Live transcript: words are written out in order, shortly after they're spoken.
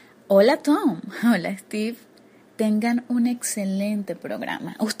Hola Tom, hola Steve. Tengan un excelente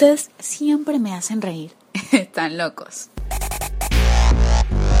programa. Ustedes siempre me hacen reír. Están locos.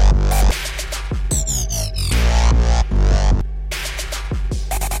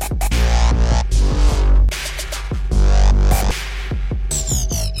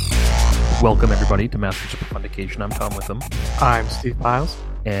 Welcome everybody to Masters of Profundication. I'm Tom Witham. I'm Steve Miles.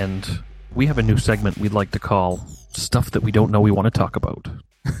 And we have a new segment we'd like to call Stuff That We Don't Know We Want to Talk About.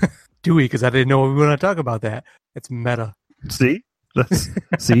 Do we? Because I didn't know we were going to talk about that. It's meta. See?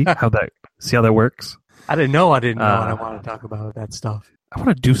 See how that works? I didn't know and I want to talk about that stuff. I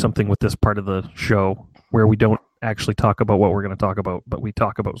want to do something with this part of the show where we don't actually talk about what we're going to talk about, but we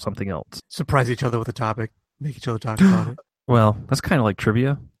talk about something else. Surprise each other with a topic. Make each other talk about it. Well, that's kind of like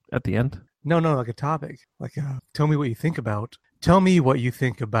trivia at the end. No, like a topic. Like, tell me what you think about. Tell me what you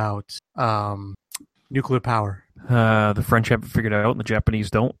think about nuclear power. The French have it figured out and the Japanese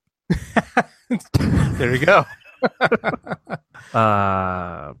don't. There you go.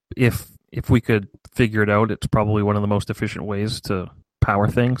 If we could figure it out, it's probably one of the most efficient ways to power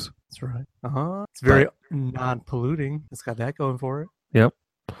things. That's right. It's very non-polluting. It's got that going for it. Yep.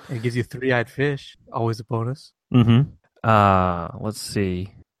 And it gives you three-eyed fish. Always a bonus. Mm-hmm. Let's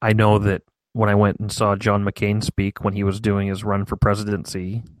see. I know that when I went and saw John McCain speak when he was doing his run for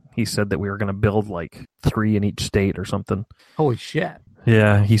presidency, he said that we were going to build like 3 in each state or something. Holy shit.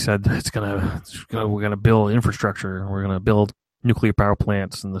 Yeah, he said we're going to build infrastructure. We're going to build nuclear power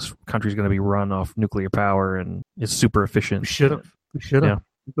plants, and this country's going to be run off nuclear power, and it's super efficient. We should have. Yeah.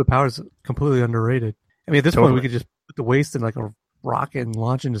 Nuclear power is completely underrated. I mean, at this point, we could just put the waste in like a rocket and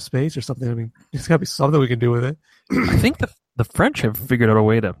launch into space or something. I mean, there's got to be something we can do with it. I think the French have figured out a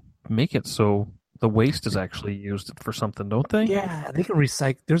way to make it so the waste is actually used for something, don't they? Yeah, they can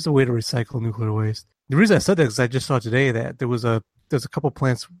recycle. There's a way to recycle nuclear waste. The reason I said that is I just saw today that there's a couple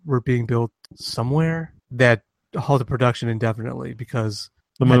plants were being built somewhere that halted production indefinitely because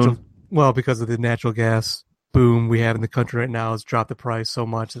because of the natural gas boom we have in the country right now has dropped the price so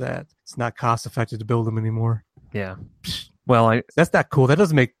much that it's not cost effective to build them anymore. Yeah. Well, that's not cool. That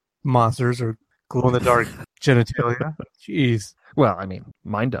doesn't make monsters or glow in the dark genitalia. Jeez. Well, I mean,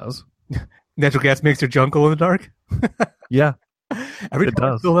 mine does. Natural gas makes your junk glow in the dark? Yeah. Every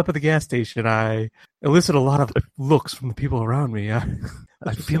time I fill up at the gas station, I elicit a lot of looks from the people around me.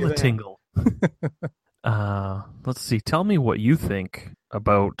 I feel a tingle. Let's see. Tell me what you think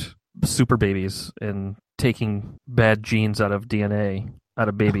about super babies and taking bad genes out of DNA, out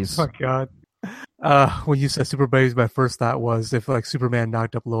of babies. Oh, my God. When you said super babies, my first thought was if like Superman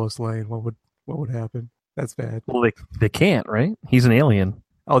knocked up Lois Lane, what would happen? That's bad. Well, they can't, right? He's an alien.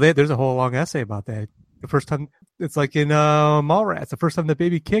 Oh, there's a whole long essay about that. The first time, it's like in Mallrats. The first time the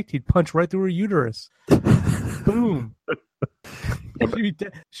baby kicked, he'd punch right through her uterus. Boom. She'd be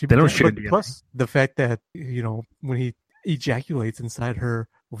dead. Plus the fact that, when he ejaculates inside her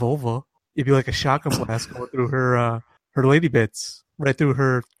vulva, it'd be like a shotgun blast going through her lady bits, right through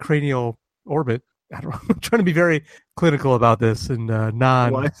her cranial orbit. I don't know. I'm trying to be very clinical about this and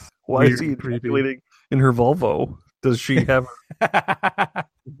non. Why is he ejaculating in her Volvo? Does she have?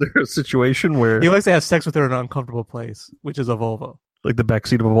 Is there a situation where he likes to have sex with her in an uncomfortable place, which is a Volvo, like the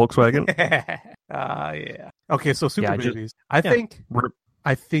backseat of a Volkswagen? Yeah. Okay, so super babies. I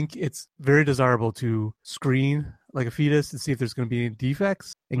think it's very desirable to screen like a fetus and see if there's going to be any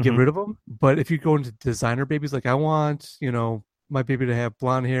defects and get rid of them. But if you go into designer babies, like I want, my baby to have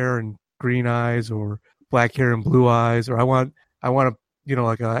blonde hair and green eyes, or black hair and blue eyes, or I want a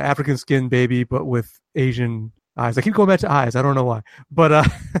like a African skin baby but with Asian eyes. I keep going back to eyes. I don't know why, but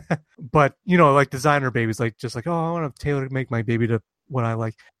like designer babies, like just like, I want to tailor make my baby to what I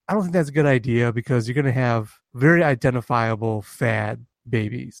like. I don't think that's a good idea because you're going to have very identifiable fad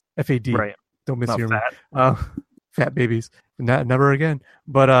babies. FAD. Right. Don't mishear me. Fat babies. Never again.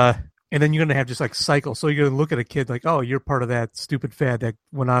 But and then you're going to have just like cycles. So you're going to look at a kid like, oh, you're part of that stupid fad that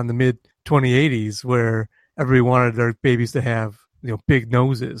went on in the mid 2080s where everybody wanted their babies to have big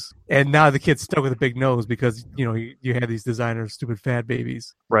noses, and now the kid's stuck with a big nose because you had these designer stupid fat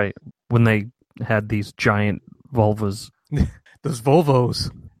babies, right? When they had these giant vulvas, those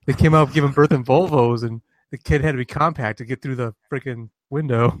Volvos, they came out giving birth in Volvos, and the kid had to be compact to get through the freaking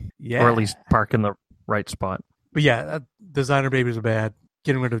window, or at least park in the right spot. But yeah, designer babies are bad.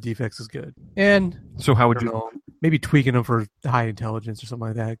 Getting rid of defects is good. And so, how would you maybe tweaking them for high intelligence or something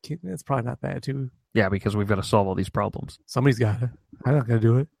like that? It's probably not bad too. Yeah, because we've got to solve all these problems. Somebody's got to. I'm not going to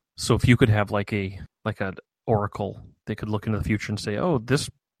do it. So if you could have like an oracle, they could look into the future and say, "Oh, this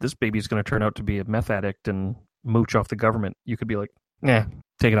baby's going to turn out to be a meth addict and mooch off the government." You could be like, "Nah,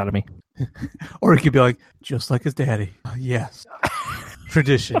 take it out of me." Or it could be like, just like his daddy. Yes.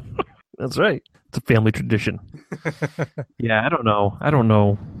 Tradition. That's right. It's a family tradition. Yeah, I don't know. I don't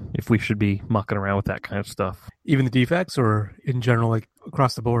know if we should be mucking around with that kind of stuff. Even the defects, or in general, like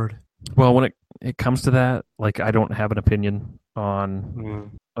across the board? Well, when it comes to that, like I don't have an opinion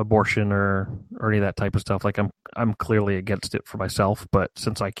on abortion or any of that type of stuff. Like I'm clearly against it for myself, but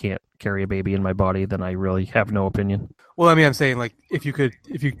since I can't carry a baby in my body, then I really have no opinion. Well, I mean, I'm saying like if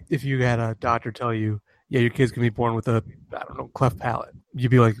you had a doctor tell you, yeah, your kid's gonna be born with a, I don't know, cleft palate,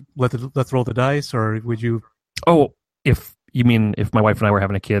 you'd be like, let's roll the dice, or would you? Oh, if you mean if my wife and I were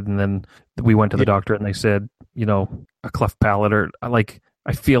having a kid and then we went to the doctor and they said, a cleft palate, or like,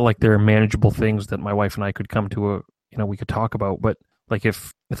 I feel like there are manageable things that my wife and I could come to we could talk about. But like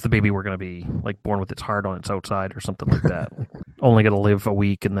if the baby were going to be like born with its heart on its outside or something like that, only going to live a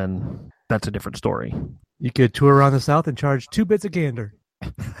week, and then that's a different story. You could tour around the South and charge 2 bits a gander.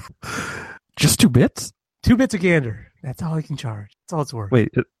 Just 2 bits? 2 bits a gander. That's all you can charge. That's all it's worth.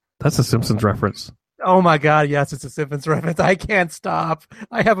 Wait, that's a Simpsons reference. Oh my God, yes, it's a Simpsons reference. I can't stop.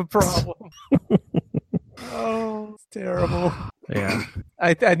 I have a problem. Oh, it's terrible. Yeah.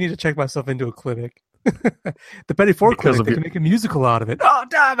 I need to check myself into a clinic. The Betty Ford clinic, they can make a musical out of it. Oh,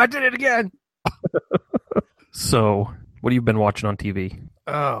 damn, I did it again. So, what have you been watching on TV?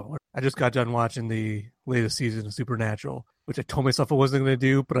 Oh, I just got done watching the latest season of Supernatural, which I told myself I wasn't going to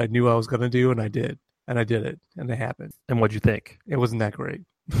do, but I knew I was going to do, and I did. And I did it, and it happened. And what'd you think? It wasn't that great.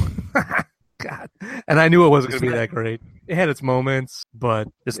 God. And I knew it wasn't going to be that great. It had its moments, but...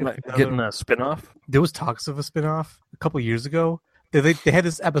 Isn't it getting a spinoff? There was talks of a spinoff a couple years ago. They had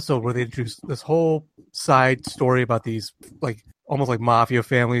this episode where they introduced this whole side story about these, like, almost like mafia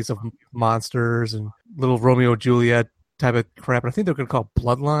families of monsters and little Romeo and Juliet type of crap. And I think they're going to call it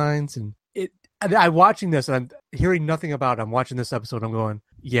Bloodlines. And I'm watching this, and I'm hearing nothing about it. I'm watching this episode, I'm going,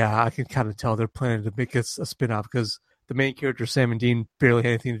 yeah, I can kind of tell they're planning to make this a spinoff, because the main character, Sam and Dean, barely had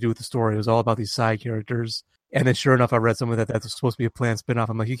anything to do with the story. It was all about these side characters. And then sure enough, I read somewhere that that's supposed to be a planned spinoff.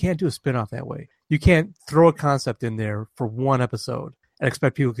 I'm like, you can't do a spinoff that way. You can't throw a concept in there for one episode and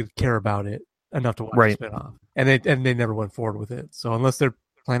expect people to care about it enough to watch a spinoff. And they never went forward with it. So unless they're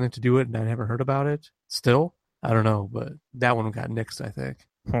planning to do it and I haven't heard about it still, I don't know. But that one got nixed, I think.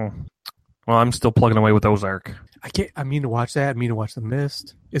 Well, I'm still plugging away with Ozark. I mean to watch that. I mean to watch The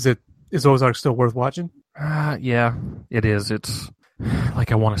Mist. Is Ozark still worth watching? Yeah, it is. It's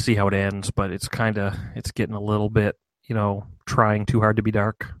like I want to see how it ends, but it's getting a little bit, trying too hard to be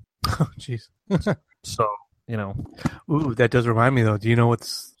dark. Oh, jeez. So, Ooh, that does remind me, though. Do you know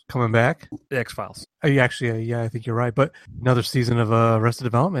what's coming back? The X-Files. Actually, yeah, I think you're right. But another season of Arrested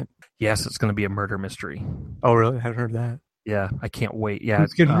Development. Yes, it's going to be a murder mystery. Oh, really? I haven't heard that. Yeah, I can't wait. Yeah,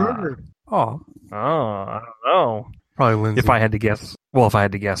 Who's getting murdered? I don't know. Probably Lindsay. If I had to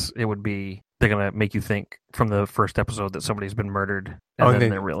guess, it would be they're going to make you think from the first episode that somebody's been murdered, and then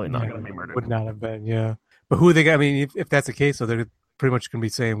they're really not going to be murdered. Would not have been, yeah. But who they got? I mean, if that's the case, so they're pretty much going to be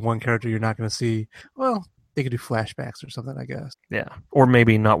saying one character you're not going to see. Well, they could do flashbacks or something, I guess. Yeah, or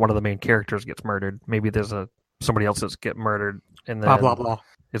maybe not one of the main characters gets murdered. Maybe there's somebody else that's get murdered, and then blah blah blah.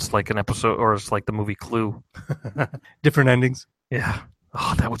 It's like an episode, or it's like the movie Clue. Different endings. Yeah.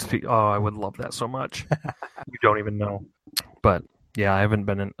 Oh, that would be. Oh, I would love that so much. You don't even know. But yeah, I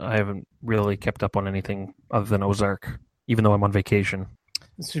haven't really kept up on anything other than Ozark, even though I'm on vacation.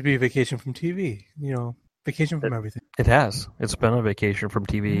 This should be a vacation from TV. Vacation from everything. It has. It's been a vacation from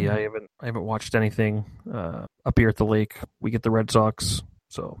TV. I haven't watched anything. Up here at the lake, we get the Red Sox,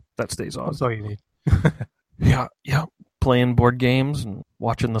 so that stays on. That's all you need. Yeah. Playing board games and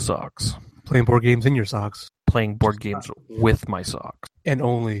watching the Sox. Playing board games in your socks. Playing board games with my socks. And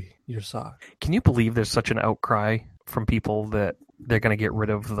only your socks. Can you believe there's such an outcry from people that they're going to get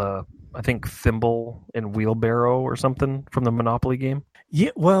rid of the, I think, thimble and wheelbarrow or something from the Monopoly game? Yeah,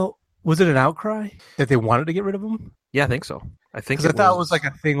 well, was it an outcry that they wanted to get rid of them? Yeah, I think so. I thought it was like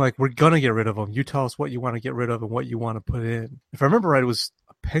a thing like, we're going to get rid of them. You tell us what you want to get rid of and what you want to put in. If I remember right, it was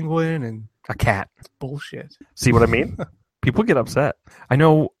a penguin and a cat. It's bullshit. See what I mean? People get upset. I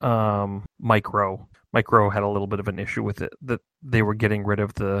know Mike Rowe. Mike Rowe had a little bit of an issue with it, that they were getting rid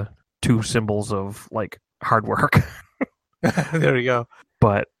of the 2 symbols of like hard work. There you go.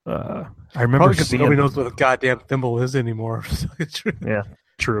 But I remember seeing... Nobody knows what a goddamn thimble is anymore. Yeah,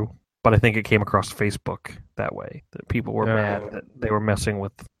 true. But I think it came across Facebook that way, that people were mad that they were messing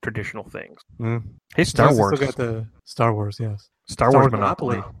with traditional things. Mm. Hey, Star Wars. Still got the Star Wars, yes. Star Wars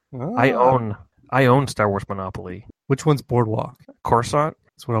Monopoly. Oh. I own Star Wars Monopoly. Which one's Boardwalk? Coruscant?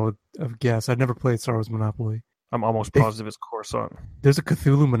 That's what I would have guessed. I've never played Star Wars Monopoly. I'm almost positive it's Coruscant. There's a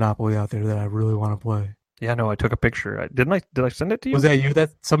Cthulhu Monopoly out there that I really want to play. Yeah, no, I took a picture. Did I send it to you? Was that you?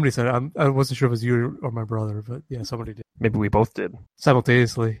 That somebody said it. I wasn't sure if it was you or my brother, but yeah, somebody did. Maybe we both did.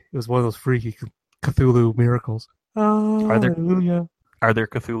 Simultaneously. It was one of those freaky Cthulhu miracles. Are there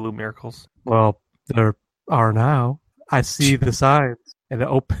Cthulhu miracles? Well, there are now. I see the signs, and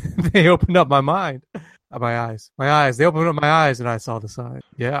they opened up my mind. My eyes. They opened up my eyes, and I saw the sign.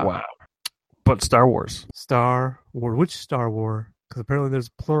 Yeah. Wow. But Star Wars. Star War. Which Star War? Because apparently there's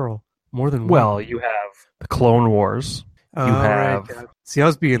plural. More than one. Well, you have the Clone Wars. You have. Right. See, I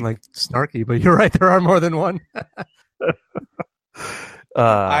was being like snarky, but you're right. There are more than one.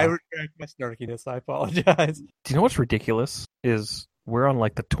 I retract my snarkiness. I apologize. Do you know what's ridiculous? Is we're on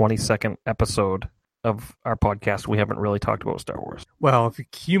like the 22nd episode of our podcast. We haven't really talked about Star Wars. Well,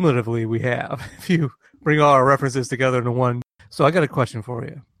 cumulatively we have. If you bring all our references together into one. So I got a question for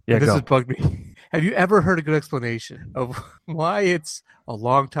you. Yeah, this has bugged me. Have you ever heard a good explanation of why it's a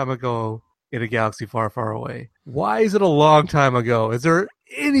long time ago in a galaxy far, far away? Why is it a long time ago? Is there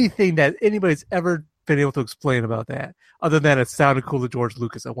anything that anybody's ever been able to explain about that, other than it sounded cool to George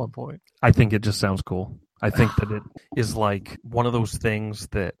Lucas at one point? I think it just sounds cool. I think that it is like one of those things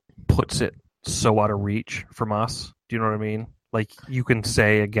that puts it so out of reach from us. Do you know what I mean? Like, you can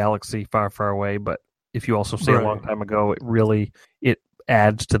say a galaxy far, far away, but if you also say a long time ago, it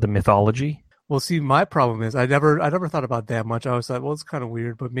adds to the mythology. Well, see, my problem is I never thought about that much. I always thought, well, it's kind of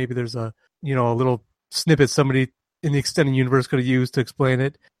weird, but maybe there's a little snippet somebody in the extended universe could have used to explain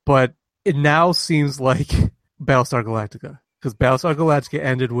it. But it now seems like Battlestar Galactica, because Battlestar Galactica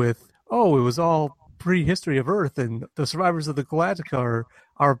ended with, it was all prehistory of Earth, and the survivors of the Galactica are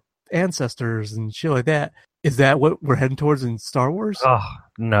our ancestors and shit like that. Is that what we're heading towards in Star Wars? Oh,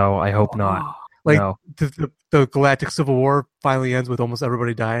 no, I hope not. Like, no. The Galactic Civil War finally ends with almost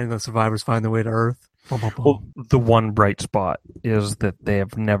everybody dying, and the survivors find their way to Earth. Well, the one bright spot is that they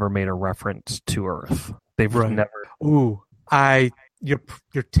have never made a reference to Earth. They've never. Ooh,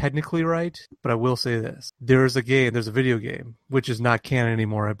 you're technically right, but I will say this: there's a video game which is not canon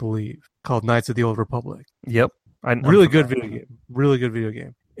anymore, I believe, called Knights of the Old Republic. Yep, really good video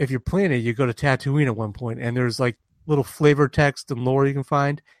game. If you're playing it, you go to Tatooine at one point, and there's like little flavor text and lore you can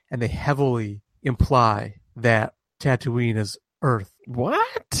find, and they heavily imply that Tatooine is Earth.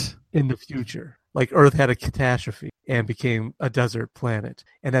 What? In the future. Like, Earth had a catastrophe and became a desert planet.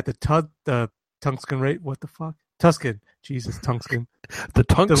 And that the Tusken Raiders, what the fuck? Tusken. Jesus, Tungsten.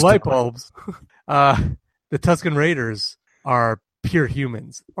 The light bulbs. The Tusken Raiders are pure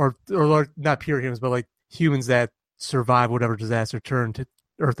humans. Or not pure humans, but like humans that survive whatever disaster turned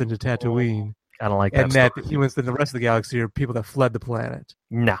Earth into Tatooine. I don't like that. And that the humans in the rest of the galaxy are people that fled the planet.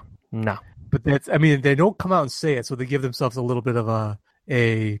 No. But they don't come out and say it, so they give themselves a little bit of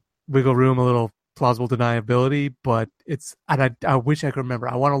a wiggle room, a little plausible deniability, but I wish I could remember.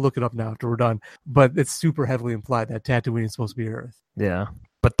 I want to look it up now after we're done, but it's super heavily implied that Tatooine is supposed to be Earth. Yeah,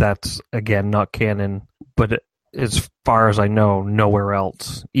 but that's, again, not canon, but as far as I know, nowhere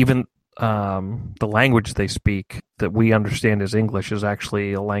else. Even the language they speak that we understand as English is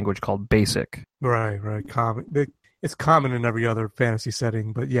actually a language called Basic. Right. Common. It's common in every other fantasy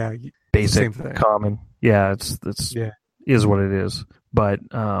setting, but yeah, Basic, common. Yeah, it's is what it is. But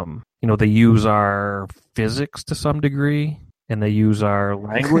they use our physics to some degree, and they use our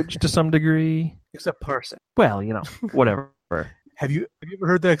language to some degree. Except parsec. Well, whatever. Have you ever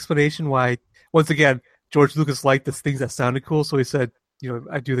heard the explanation why? Once again, George Lucas liked the things that sounded cool, so he said,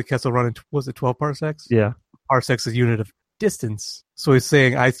 I do the Kessel Run in, was it 12 parsecs? Yeah. Parsecs is a unit of distance. So he's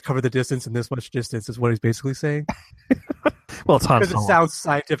saying, I cover the distance in this much distance, is what he's basically saying. Well, it's because it sounds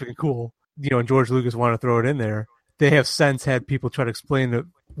scientific and cool. And George Lucas wanted to throw it in there. They have since had people try to explain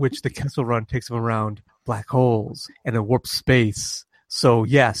which the Kessel Run takes them around black holes and a warp space. So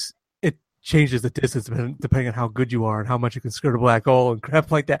yes, it changes the distance depending on how good you are and how much you can skirt a black hole and crap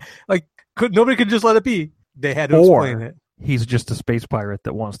like that. Like, nobody could just let it be. They had to explain it. He's just a space pirate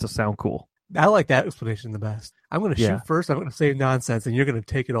that wants to sound cool. I like that explanation the best. I'm going to shoot first. I'm going to say nonsense, and you're going to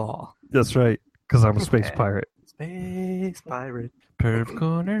take it all. That's right, because I'm a space pirate. Space pirate. Perv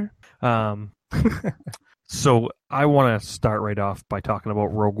corner. So I want to start right off by talking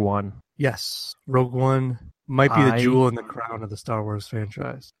about Rogue One. Yes, Rogue One might be the jewel in the crown of the Star Wars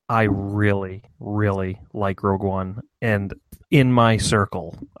franchise. I really, really like Rogue One. And in my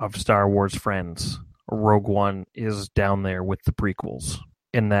circle of Star Wars friends, Rogue One is down there with the prequels.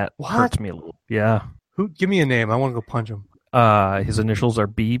 And that hurts me a little. Yeah. Give me a name. I want to go punch him. His initials are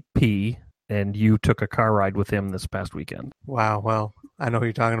BP, and you took a car ride with him this past weekend. Wow. Well, I know who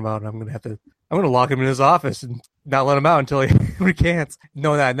you're talking about. I'm going to lock him in his office and not let him out until he recants.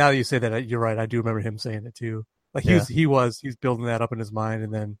 No, now that you say that, you're right. I do remember him saying it too. Like he was building that up in his mind,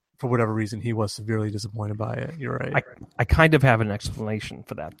 and then for whatever reason, he was severely disappointed by it. You're right. I kind of have an explanation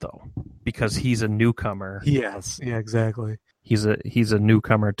for that, though, because he's a newcomer. Yes, yeah, exactly. He's a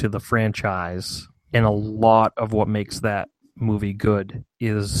newcomer to the franchise, and a lot of what makes that movie good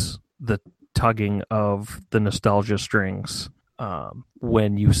is the tugging of the nostalgia strings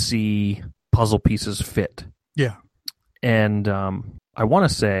when you see puzzle pieces fit. Yeah. And I want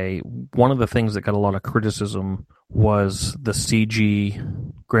to say one of the things that got a lot of criticism was the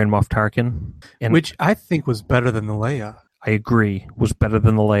CG Grand Moff Tarkin. Which I think was better than the Leia. I agree, was better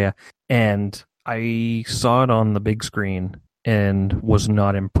than the Leia. And I saw it on the big screen and was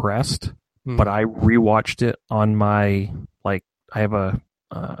not impressed. But I rewatched it on my, I have a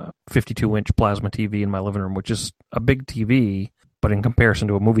 52-inch plasma TV in my living room, which is a big TV, but in comparison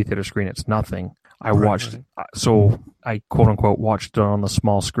to a movie theater screen, it's nothing. I watched, so I quote unquote watched it on the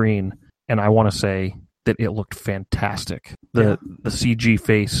small screen, and I want to say that it looked fantastic. The CG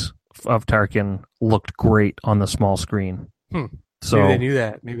face of Tarkin looked great on the small screen. So maybe they knew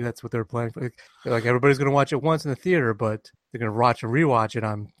that. Maybe that's what they were planning for. Like everybody's going to watch it once in the theater, but they're going to watch and rewatch it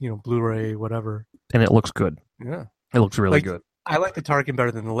on Blu-ray, whatever. And it looks good. Yeah, it looks really good. I like the Tarkin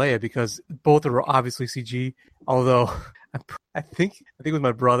better than the Leia because both are obviously CG. Although I think it was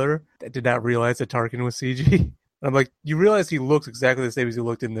my brother that did not realize that Tarkin was CG. And I'm like, you realize he looks exactly the same as he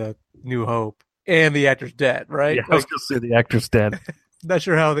looked in the New Hope, and the actor's dead, right? Yeah, I was going to say the actor's dead. Not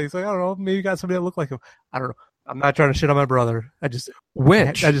sure how he's like, I don't know, maybe you got somebody that looked like him. I don't know. I'm not trying to shit on my brother. I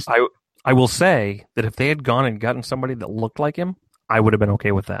will say that if they had gone and gotten somebody that looked like him, I would have been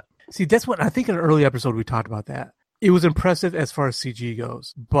okay with that. See, that's what I think in an early episode we talked about that. It was impressive as far as CG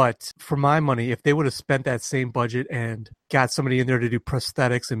goes, but for my money, if they would have spent that same budget and got somebody in there to do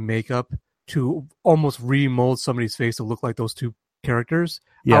prosthetics and makeup to almost remold somebody's face to look like those two characters,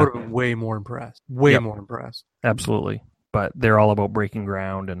 I would have been way more impressed. More impressed. Absolutely. But they're all about breaking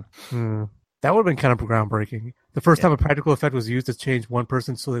ground, and that would have been kind of groundbreaking. The first time a practical effect was used to change one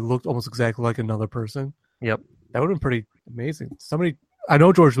person so they looked almost exactly like another person. Yep. That would have been pretty amazing. I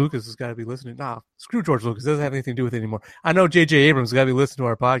know George Lucas has got to be listening. Nah, screw George Lucas. It doesn't have anything to do with it anymore. I know J.J. Abrams has got to be listening to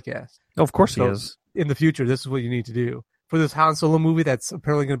our podcast. Oh, of course he is. In the future, this is what you need to do. For this Han Solo movie that's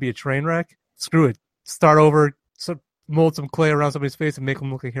apparently going to be a train wreck, screw it. Start over, mold some clay around somebody's face and make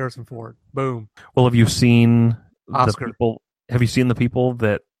them look like Harrison Ford. Boom. Well, have you seen Oscar? Have you seen the people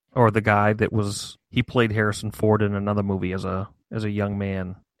that, or the guy that he played Harrison Ford in another movie as a young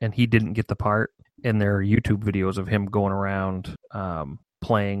man, and he didn't get the part? And there are YouTube videos of him going around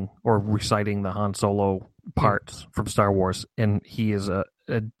playing or reciting the Han Solo parts from Star Wars, and he is a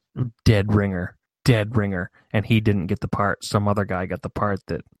dead ringer, and he didn't get the part. Some other guy got the part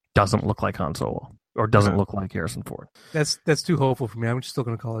that doesn't look like Han Solo or doesn't look like Harrison Ford. That's too hopeful for me. I'm still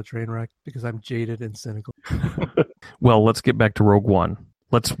going to call it a train wreck because I'm jaded and cynical. Well, let's get back to Rogue One.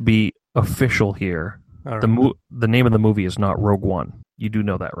 Let's be official here. Right. The name of the movie is not Rogue One. You do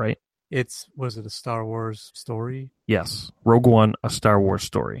know that, right? Was it a Star Wars story? Yes. Rogue One, a Star Wars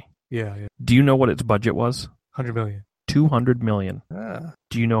story. Yeah. Do you know what its budget was? $100 million. $200 million.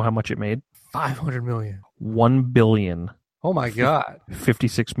 Do you know how much it made? $500 million. $1 billion. Oh my God.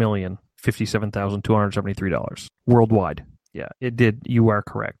 $56,057,273 worldwide. Yeah, it did. You are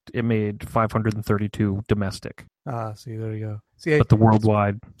correct. It made 532 domestic. See, there you go. See, but the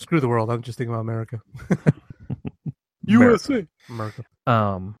worldwide. Screw the world. I'm just thinking about America. USA. America.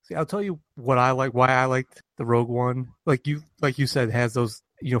 See, I'll tell you what I like. Why I liked the Rogue One. Like you said, has those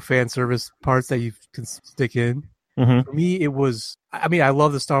fan service parts that you can stick in. Mm-hmm. For me, it was. I mean, I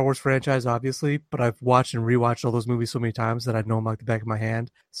love the Star Wars franchise, obviously, but I've watched and rewatched all those movies so many times that I know them like the back of my hand.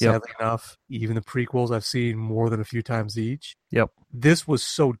 Sadly enough, even the prequels I've seen more than a few times each. Yep. This was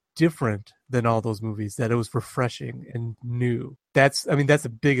so different than all those movies that it was refreshing and new. That's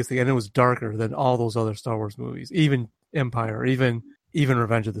the biggest thing, and it was darker than all those other Star Wars movies, even Empire, even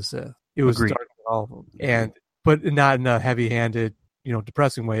Revenge of the Sith. It was darker than all of them, but not in a heavy-handed,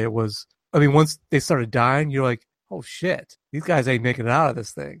 depressing way. It was. I mean, once they started dying, you're like, oh shit, these guys ain't making it out of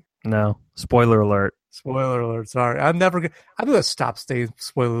this thing. No. Spoiler alert. Spoiler alert. Sorry. I'm going to stop saying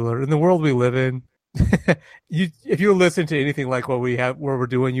spoiler alert. In the world we live in, if you listen to anything like what we're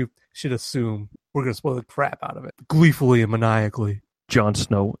doing, you should assume we're going to spoil the crap out of it. Gleefully and maniacally. Jon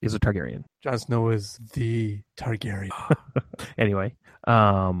Snow is a Targaryen. Jon Snow is the Targaryen. Anyway,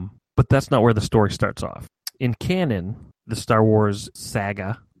 but that's not where the story starts off. In canon, the Star Wars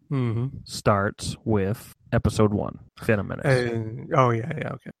saga starts with Episode 1, Phantom Menace.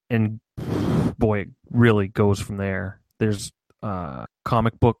 Okay. And boy, it really goes from there. There's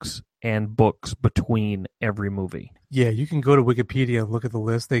comic books and books between every movie. Yeah, you can go to Wikipedia and look at the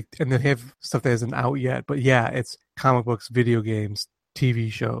list. They have stuff that isn't out yet, but yeah, it's comic books, video games,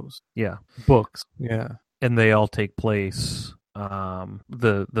 TV shows. Yeah. Books. Yeah. And they all take place.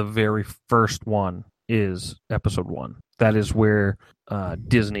 The very first one is episode 1. That is where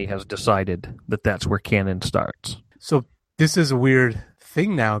Disney has decided that that's where canon starts. So this is a weird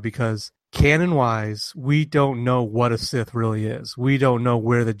thing now because canon-wise, we don't know what a Sith really is. We don't know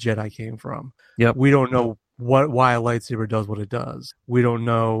where the Jedi came from. Yep. We don't know why a lightsaber does what it does. We don't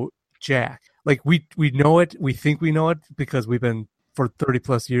know jack. Like we know it. We think we know it because we've been for 30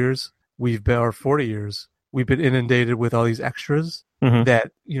 plus years. Or 40 years. We've been inundated with all these extras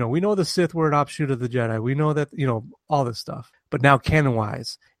that, we know the Sith were an offshoot of the Jedi. We know that, all this stuff. But now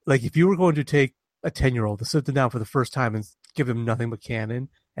canon-wise, like if you were going to take a 10-year-old to sit them down for the first time and give them nothing but canon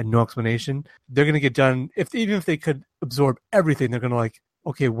and no explanation, they're going to get done. Even if they could absorb everything, they're going to like,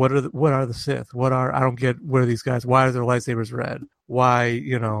 okay, what are the Sith? I don't get where these guys, why are their lightsabers red? Why,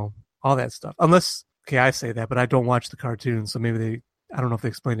 all that stuff. Unless, okay, I say that, but I don't watch the cartoons. So maybe I don't know if they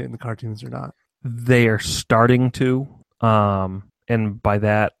explained it in the cartoons or not. They are starting to, and by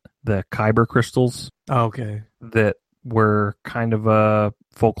that, the Kyber crystals that were kind of a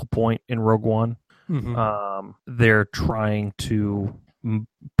focal point in Rogue One, they're trying to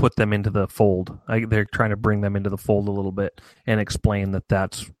put them into the fold. They're trying to bring them into the fold a little bit and explain that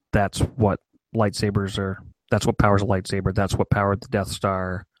that's what lightsabers are. That's what powers a lightsaber. That's what powered the Death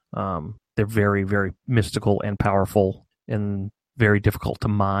Star. They're very, very mystical and powerful and very difficult to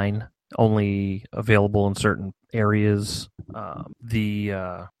mine. Only available in certain areas.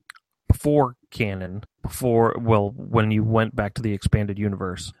 Before canon, when you went back to the expanded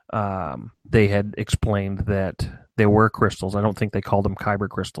universe, they had explained that there were crystals. I don't think they called them Kyber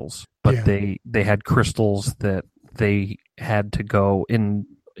crystals, but they had crystals that they had to go in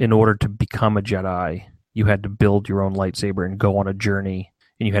order to become a Jedi. You had to build your own lightsaber and go on a journey.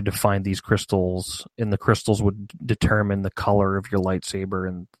 And you had to find these crystals, and the crystals would determine the color of your lightsaber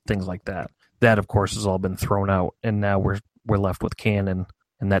and things like that. That, of course, has all been thrown out, and now we're left with canon,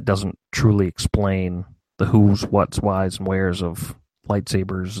 and that doesn't truly explain the who's, what's, whys, and wheres of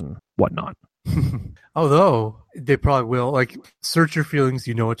lightsabers and whatnot. Although, they probably will. Like, search your feelings,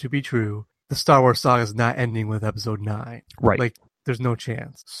 you know it to be true. The Star Wars saga is not ending with Episode 9. Right. Like, there's no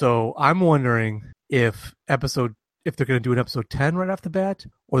chance. So, I'm wondering if they're going to do an episode 10 right off the bat,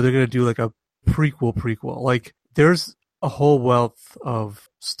 or they're going to do like a prequel. Like there's a whole wealth of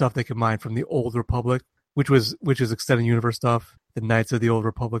stuff they can mine from the Old Republic, which is extended universe stuff, the Knights of the Old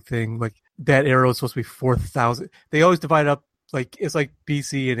Republic thing. Like that era is supposed to be 4,000. They always divide up like it's like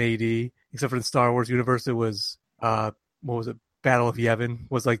BC and AD, except for the Star Wars universe. It was what was it? Battle of Yavin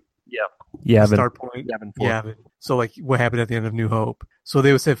was like Yavin. Start point. Yavin. So like what happened at the end of New Hope. So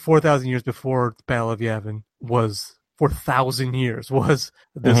they would say 4,000 years before the Battle of Yavin was 4,000 years was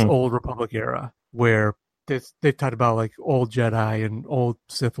this Old Republic era where they talked about like old Jedi and old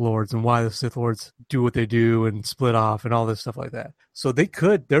Sith Lords and why the Sith Lords do what they do and split off and all this stuff like that. So they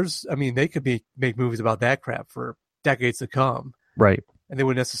could make movies about that crap for decades to come. Right. And they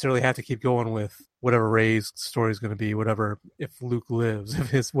wouldn't necessarily have to keep going with whatever Rey's story is going to be, whatever, if Luke lives,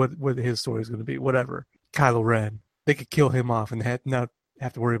 if what his story is going to be, whatever. Kylo Ren. They could kill him off and not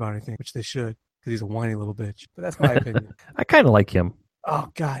have to worry about anything, which they should, because he's a whiny little bitch. But that's my opinion. I kind of like him. Oh,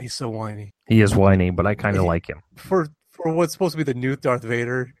 God, he's so whiny. He is whiny, but I kind of like him. For what's supposed to be the new Darth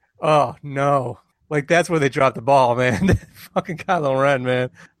Vader, oh, no. Like, that's where they dropped the ball, man. Fucking Kylo Ren, man.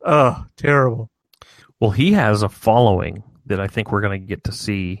 Oh, terrible. Well, he has a following that I think we're going to get to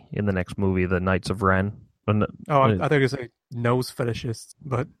see in the next movie, The Knights of Ren. I thought you were going to say nose fetishists,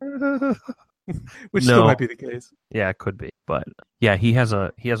 but which still might be the case. Yeah, it could be. But yeah, he has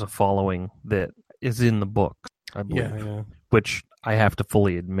a following that is in the books, I believe. Yeah. Which I have to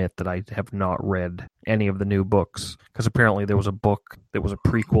fully admit that I have not read any of the new books, because apparently there was a book that was a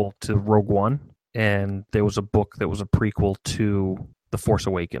prequel to Rogue One, and there was a book that was a prequel to The Force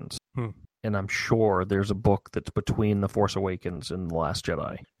Awakens. And I'm sure there's a book that's between The Force Awakens and The Last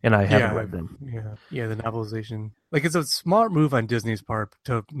Jedi, and I haven't read them. Yeah, the novelization. Like, it's a smart move on Disney's part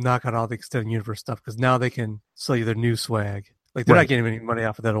to knock out all the extended universe stuff, because now they can sell you their new swag. Like, they're not getting any money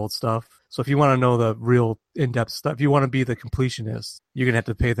off of that old stuff. So if you want to know the real in-depth stuff, if you want to be the completionist, you're going to have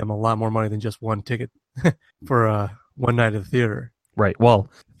to pay them a lot more money than just one ticket for one night at the theater. Right. Well,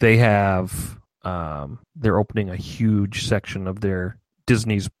 they have, they're opening a huge section of their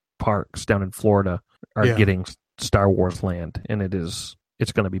Disney's parks down in Florida are getting Star Wars land, and it's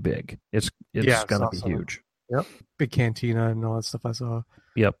going to be big. It's going to be huge. Yep. Big cantina and all that stuff I saw.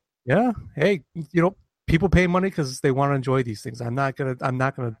 Yep. Yeah. Hey, people pay money because they want to enjoy these things. I'm not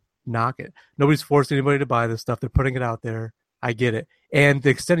gonna knock it. Nobody's forced anybody to buy this stuff. They're putting it out there. I get it. And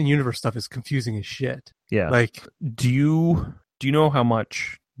the extended universe stuff is confusing as shit. Yeah. Like, do Do you know how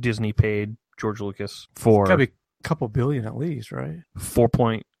much Disney paid George Lucas for? It's gotta be a couple billion at least, right?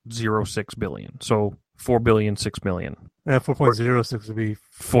 4.06 billion. So 4.6 billion. Yeah, 4.06 would be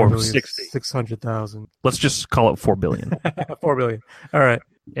 460. 600,000. Let's just call it 4 billion. 4 billion. All right.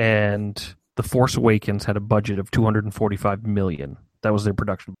 And The Force Awakens had a budget of 245 million. That was their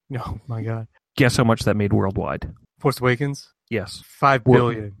production. Oh my God. Guess how much that made worldwide? Force Awakens? Yes. 5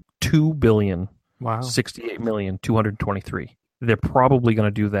 billion. 2 billion. Wow. 68,223,000. They're probably going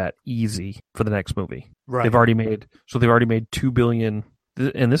to do that easy for the next movie. Right. They've already made 2 billion,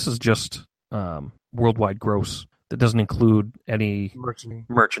 and this is just worldwide gross. That doesn't include any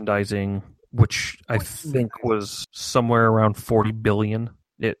merchandising, which I think was somewhere around 40 billion.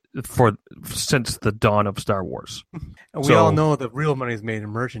 Since the dawn of Star Wars. And we all know that real money is made in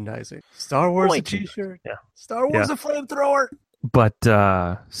merchandising. Star Wars a t-shirt. Yeah. Star Wars a flamethrower. But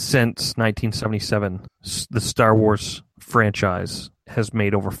since 1977, the Star Wars franchise has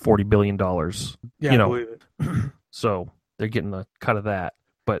made over $40 billion. Yeah, I believe it. So they're getting a cut of that.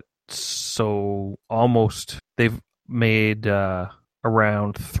 But so almost they've made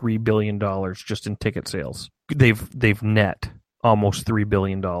around $3 billion just in ticket sales. They've net almost $3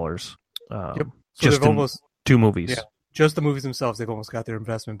 billion. Yep. So just they've almost 2 movies. Yeah. Just the movies themselves, they've almost got their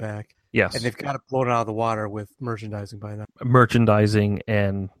investment back. Yes. And they've got it blown out of the water with merchandising by now. Merchandising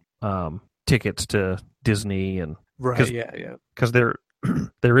and tickets to Disney and right, yeah. Because there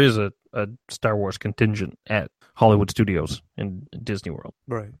is a Star Wars contingent at Hollywood Studios in Disney World.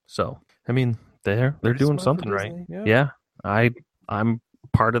 Right. So I mean they're doing something right. Yeah. I'm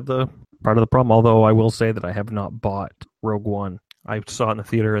part of the problem. Although I will say that I have not bought Rogue One. I saw it in the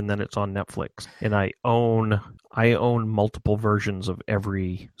theater and then it's on Netflix. And I own multiple versions of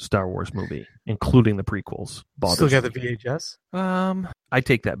every Star Wars movie, including the prequels. Still got the VHS? I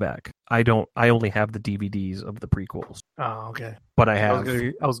take that back. I only have the DVDs of the prequels. Oh, okay. But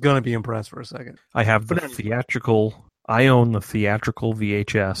I was gonna be impressed for a second. I have the theatrical. I own the theatrical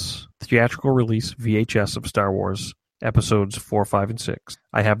release VHS of Star Wars episodes 4, 5, and 6.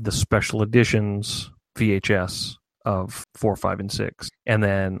 I have the special editions VHS of 4, 5, and 6. And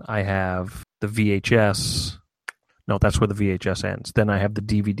then I have the VHS. No, that's where the VHS ends. Then I have the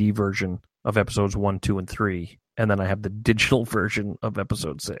DVD version of episodes 1, 2, and 3. And then I have the digital version of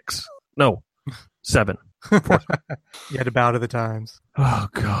episode 6. No, 7. You had to bow to the times. Oh,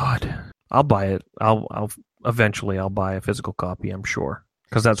 God. I'll buy it. I'll eventually buy a physical copy, I'm sure.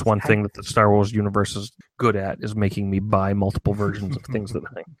 Because that's one thing that the Star Wars universe is good at, is making me buy multiple versions of things that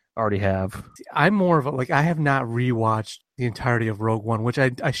I already have. I'm more of I have not rewatched the entirety of Rogue One, which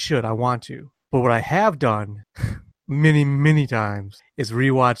I should. I want to. But what I have done many, many times is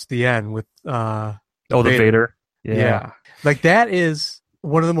rewatch the end with the Vader. Yeah. Like that is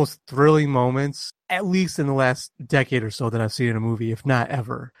one of the most thrilling moments, at least in the last decade or so, that I've seen in a movie, if not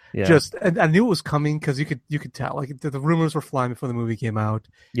ever. Yeah. I knew it was coming because you could tell. Like the rumors were flying before the movie came out.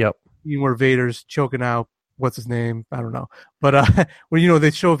 Yep. Where Vader's choking out, what's his name? I don't know. But when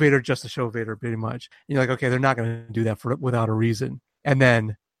they show Vader just to show Vader, pretty much. And you're like, okay, they're not going to do that without a reason. And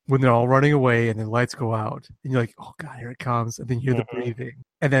then when they're all running away and the lights go out, and you're like, oh God, here it comes. And then you hear the breathing,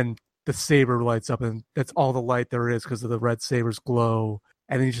 and then the saber lights up, and that's all the light there is because of the red saber's glow.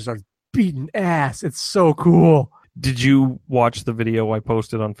 And then you just start beating ass. It's so cool. Did you watch the video I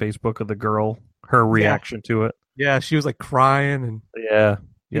posted on Facebook of the girl, her reaction to it? Yeah, she was like crying, and yeah,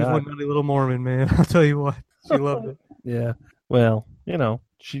 one nutty little Mormon, man. I'll tell you what, she loved it. Yeah, well, that's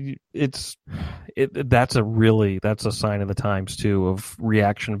a sign of the times too, of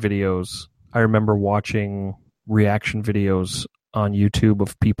reaction videos. I remember watching reaction videos on YouTube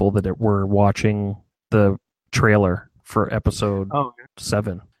of people that were watching the trailer for episode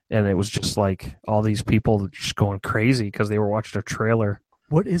 7. And it was just like all these people just going crazy because they were watching a trailer.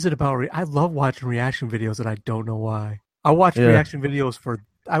 What is it about? I love watching reaction videos, and I don't know why. I watch reaction videos for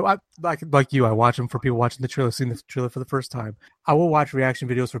I like you. I watch them for people watching the trailer, seeing the trailer for the first time. I will watch reaction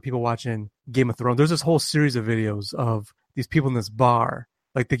videos for people watching Game of Thrones. There's this whole series of videos of these people in this bar.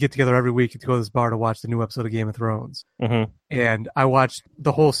 Like they get together every week to go to this bar to watch the new episode of Game of Thrones. Mm-hmm. And I watched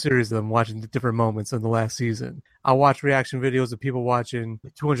the whole series of them watching the different moments in the last season. I watch reaction videos of people watching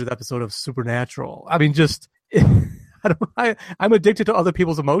the 200th episode of Supernatural. I mean, just I'm addicted to other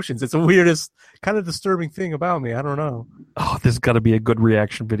people's emotions. It's the weirdest, kind of disturbing thing about me. I don't know. Oh, there's got to be a good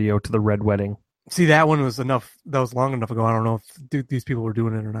reaction video to the Red Wedding. See, that one was enough. That was long enough ago. I don't know if these people were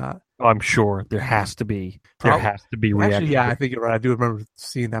doing it or not. Oh, I'm sure there has to be. There has to be reaction. Actually, yeah, I think you're right. I do remember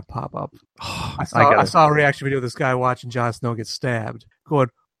seeing that pop up. I saw a reaction video of this guy watching Jon Snow get stabbed, going,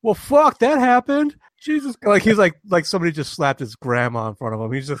 "Well, fuck, that happened." Jesus, like he's like somebody just slapped his grandma in front of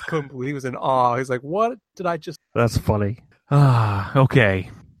him. He just couldn't believe. He was in awe. He's like, "What did I just?" That's funny. Okay.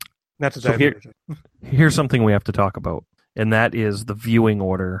 Not to so here's something we have to talk about, and that is the viewing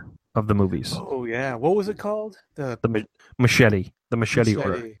order of the movies. Oh yeah, what was it called? The machete. The machete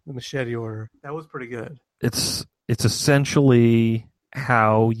order. The machete order. That was pretty good. It's essentially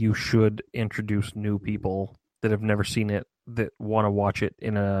how you should introduce new people that have never seen it, that want to watch it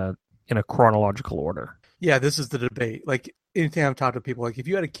in a chronological order. Yeah, this is the debate. Like, anytime I've talked to people, like, if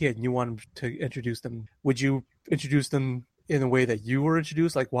you had a kid and you wanted to introduce them, would you introduce them in the way that you were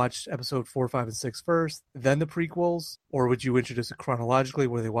introduced, like watch episode 4, 5, and 6 first, then the prequels? Or would you introduce it chronologically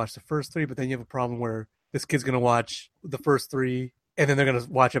where they watch the first 3, but then you have a problem where this kid's going to watch the first 3, and then they're going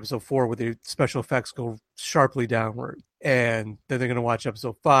to watch episode 4 where the special effects go sharply downward. And then they're going to watch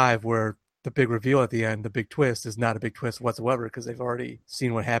episode 5 where the big reveal at the end, the big twist, is not a big twist whatsoever because they've already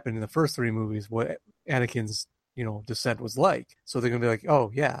seen what happened in the first 3 movies, what Anakin's, descent was like. So they're going to be like,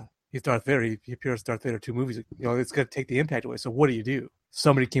 oh, yeah, he's Darth Vader. He appears as Darth Vader 2 movies. It's going to take the impact away. So what do?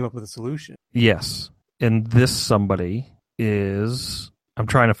 Somebody came up with a solution. Yes. And this somebody is... I'm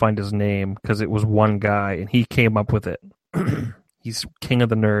trying to find his name because it was one guy, and he came up with it. He's king of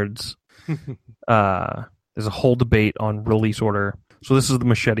the nerds. There's a whole debate on release order. So this is the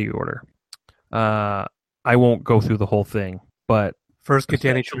machete order. I won't go through the whole thing, but first get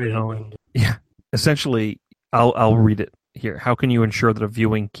Danny Trejo. Yeah, essentially, I'll read it here. How can you ensure that a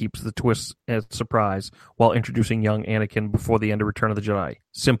viewing keeps the twists as a surprise while introducing young Anakin before the end of Return of the Jedi?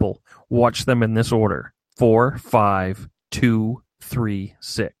 Simple. Watch them in this order: 4, 5, 2, 3,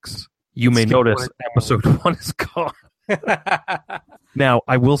 6. You may notice episode 1 is gone. Now,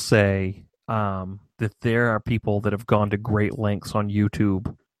 I will say that there are people that have gone to great lengths on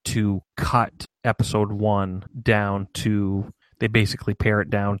YouTube to cut episode 1 down to, they basically pare it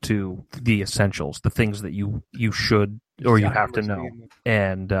down to the essentials, the things that you should or you have to know,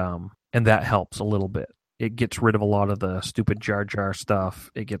 and that helps a little bit. It gets rid of a lot of the stupid Jar Jar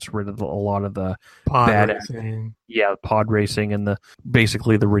stuff. It gets rid of a lot of the pod racing. Yeah, pod racing and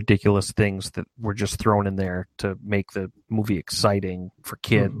basically the ridiculous things that were just thrown in there to make the movie exciting for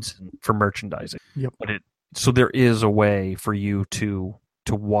kids and for merchandising. Yep. But so there is a way for you to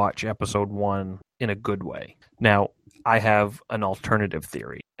watch episode 1 in a good way. Now, I have an alternative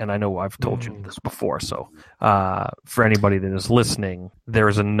theory, and I know I've told you this before, so for anybody that is listening, there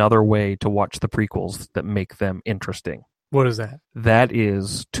is another way to watch the prequels that make them interesting. What is that? That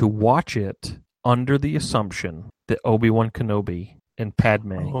is to watch it under the assumption that Obi-Wan Kenobi and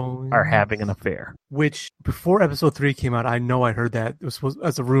Padme are having an affair. Which, before episode 3 came out, I know I heard that. It was supposed,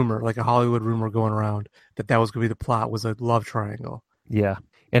 as a rumor, like a Hollywood rumor going around, that was going to be the plot, was a love triangle. Yeah,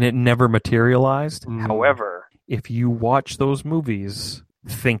 and it never materialized. However, if you watch those movies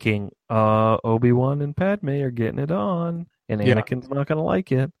thinking Obi-Wan and Padme are getting it on and Anakin's not going to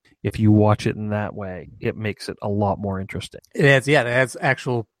like it, if you watch it in that way, it makes it a lot more interesting. It adds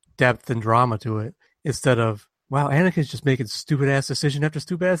actual depth and drama to it instead of, wow, Anakin's just making stupid-ass decision after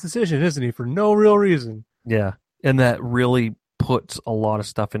stupid-ass decision, isn't he, for no real reason. Yeah, and that really puts a lot of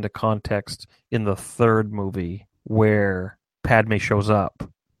stuff into context in the third movie where Padme shows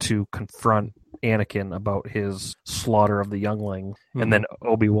up to confront Anakin about his slaughter of the youngling, and then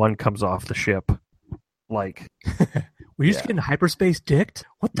Obi-Wan comes off the ship. Like, were you just getting hyperspace dicked?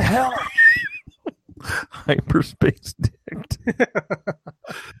 What the hell? Hyperspace dicked.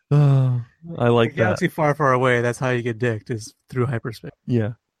 I like that. Galaxy far, far away. That's how you get dicked, is through hyperspace.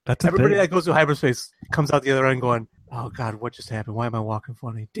 Yeah, that's everybody that goes to hyperspace comes out the other end going, "Oh God, what just happened? Why am I walking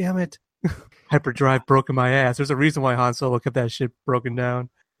funny? Damn it! Hyperdrive broke in my ass." There's a reason why Han Solo kept that shit broken down.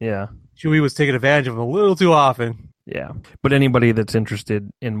 Yeah. Chewie was taking advantage of him a little too often. Yeah. But anybody that's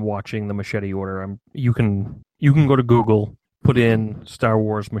interested in watching the Machete Order, you can go to Google, put in Star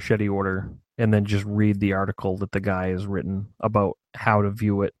Wars Machete Order, and then just read the article that the guy has written about how to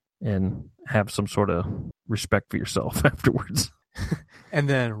view it and have some sort of respect for yourself afterwards. And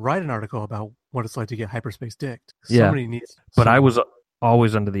then write an article about what it's like to get hyperspace dicked. Yeah. Somebody needs. But I was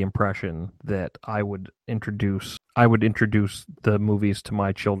always under the impression that I would introduce the movies to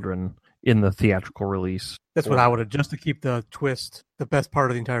my children in the theatrical release. That's what I would have, just to keep the twist, the best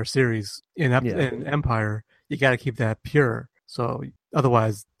part of the entire series in Empire. You got to keep that pure. So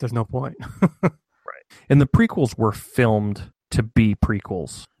otherwise, there's no point. Right. And the prequels were filmed to be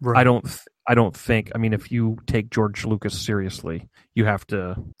prequels. Right. I don't think. I mean, if you take George Lucas seriously, you have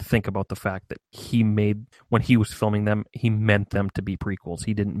to think about the fact that when he was filming them, he meant them to be prequels.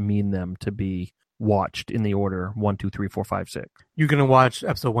 He didn't mean them to be watched in the order 1, 2, 3, 4, 5, 6. You're gonna watch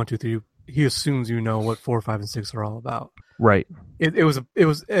episode 1, 2, 3. He assumes you know what 4, 5, and 6 are all about. Right. It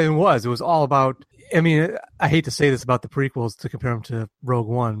was all about. I mean, I hate to say this about the prequels to compare them to Rogue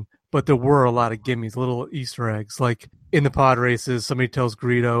One, but there were a lot of gimmies, little Easter eggs. Like in the pod races, somebody tells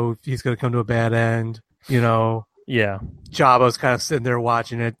Greedo he's going to come to a bad end. Yeah. Jabba's kind of sitting there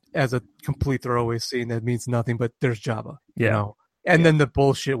watching it as a complete throwaway scene that means nothing, but there's Jabba. Yeah. And then the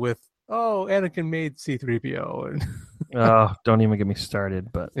bullshit with, Anakin made C-3PO. And don't even get me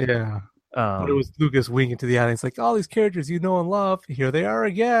started. But yeah. But it was Lucas winking to the audience like, all these characters you know and love, here they are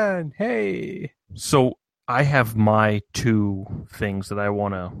again. Hey. So I have my two things that I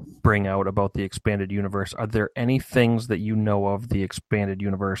want to bring out about the expanded universe. Are there any things that you know of the expanded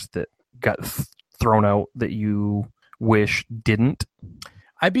universe that got thrown out that you wish didn't?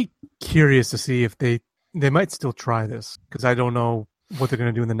 I'd be curious to see if they might still try this, because I don't know what they're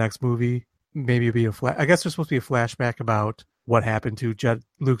going to do in the next movie. Maybe it'll be I guess there's supposed to be a flashback about what happened to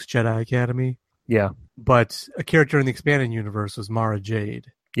Luke's Jedi Academy. Yeah. But a character in the expanded universe was Mara Jade.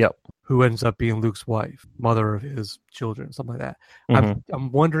 Yep. Who ends up being Luke's wife, mother of his children, something like that. Mm-hmm.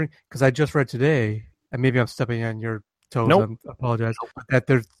 I'm wondering, because I just read today, and maybe I'm stepping on your toes. Nope. I apologize. That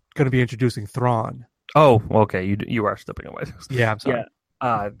they're going to be introducing Thrawn. Oh, okay. You are stepping away. Yeah, I'm sorry.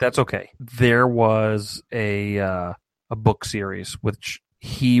 Yeah, that's okay. There was a book series which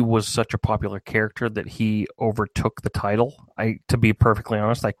he was such a popular character that he overtook the title. To be perfectly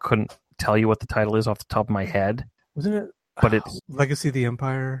honest, I couldn't tell you what the title is off the top of my head. Wasn't it? But it's Legacy of the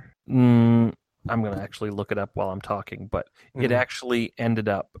Empire. I'm going to actually look it up while I'm talking, but it actually ended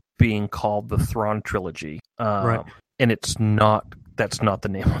up being called the Thrawn Trilogy. Right. And that's not the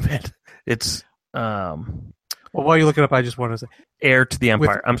name of it. It's, well, while you look it up, I just want to say Heir to the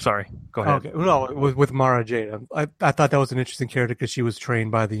Empire. I'm sorry. Go ahead. Okay. No, with Mara Jade. I thought that was an interesting character because she was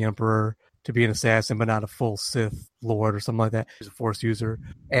trained by the Emperor to be an assassin, but not a full Sith Lord or something like that. She's a Force user.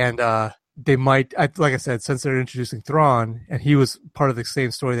 And they might, like I said, since they're introducing Thrawn, and he was part of the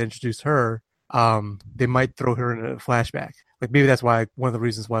same story that introduced her, they might throw her in a flashback. Like maybe that's why one of the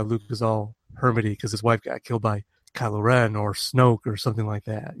reasons why Luke is all hermity, because his wife got killed by Kylo Ren or Snoke or something like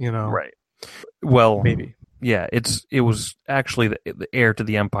that. Right. Well, maybe. Yeah, it was actually the Heir to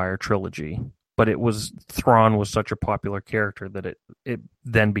the Empire trilogy, but Thrawn was such a popular character that it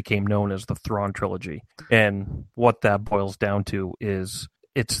then became known as the Thrawn trilogy. And what that boils down to is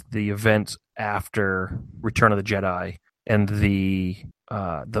it's the events after Return of the Jedi and the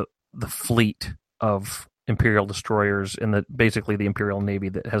fleet of Imperial destroyers and basically the Imperial Navy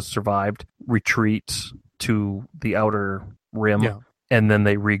that has survived retreats to the Outer Rim. Yeah. And then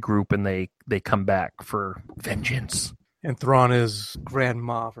they regroup and they come back for vengeance. And Thrawn is Grand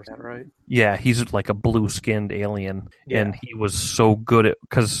Moff, or something, right? Yeah, he's like a blue-skinned alien, and he was so good at,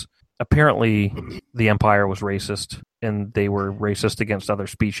 because apparently the Empire was racist, and they were racist against other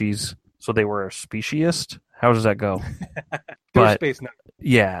species, so they were a speciesist. How does that go? But space now.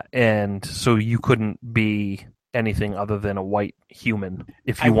 Yeah, and so you couldn't be anything other than a white human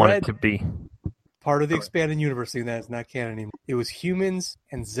if you wanted to be. Part of the expanded universe thing that is not canon anymore. It was humans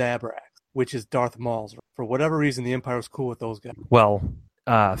and Zabrak, which is Darth Maul's. For whatever reason, the Empire was cool with those guys. Well,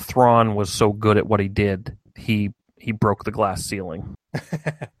 Thrawn was so good at what he did, he broke the glass ceiling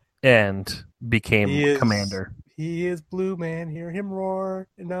and became commander. He is blue, man. Hear him roar.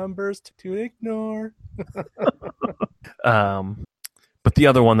 Numbers to ignore. But the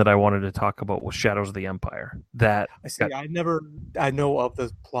other one that I wanted to talk about was Shadows of the Empire. That I know of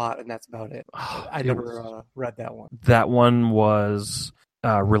the plot, and that's about it. I never read that one. That one was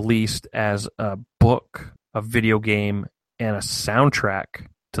released as a book, a video game, and a soundtrack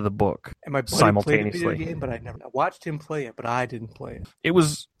to the book simultaneously. Played the video game, but I watched him play it, but I didn't play it. It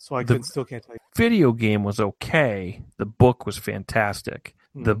was so I still can't tell you. Video game was okay. The book was fantastic.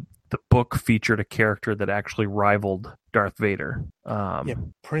 The book featured a character that actually rivaled Darth Vader.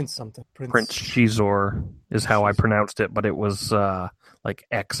 Prince something. Prince Xizor is how I pronounced it, but it was like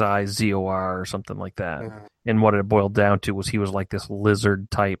Xizor or something like that. And what it boiled down to was he was like this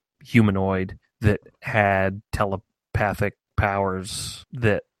lizard-type humanoid that had telepathic powers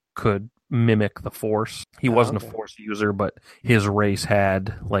that could mimic the Force. He wasn't a Force user, but his race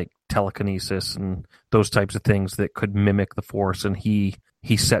had like telekinesis and those types of things that could mimic the Force, and he's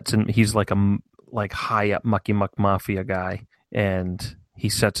like a high up mucky muck mafia guy, and he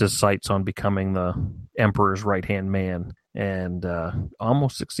sets his sights on becoming the Emperor's right hand man, and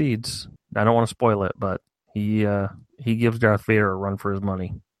almost succeeds. I don't want to spoil it, but he gives Darth Vader a run for his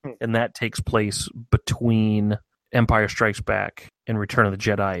money, and that takes place between Empire Strikes Back and Return of the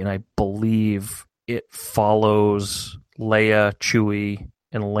Jedi, and I believe it follows Leia, Chewie,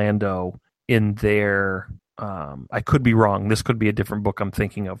 and Lando in their I could be wrong. This could be a different book I'm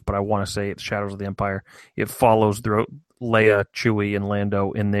thinking of, but I want to say it's Shadows of the Empire. It follows throughout Leia, Chewie, and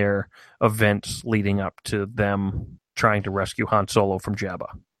Lando in their events leading up to them trying to rescue Han Solo from Jabba.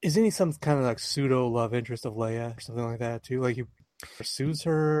 isn't he some kind of like pseudo love interest of Leia or something like that too? Like he pursues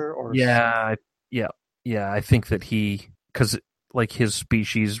her, or yeah, I think that because like his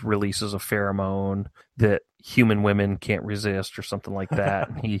species releases a pheromone that human women can't resist or something like that.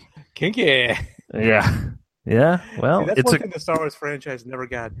 And he kinky. Yeah. Well, see, that's one thing the Star Wars franchise never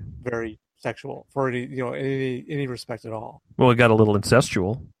got very sexual for any respect at all. Well, it got a little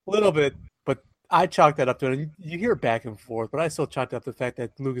incestual. A little bit, but I chalked that up to it. And you hear back and forth, but I still chalked up the fact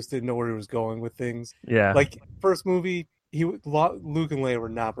that Lucas didn't know where he was going with things. Yeah. Like first movie, Luke and Leia were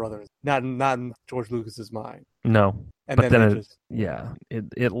not brothers, not in George Lucas's mind. No. And but then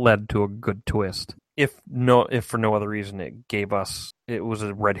it led to a good twist. If for no other reason, it was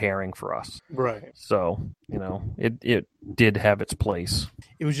a red herring for us. Right. So, it did have its place.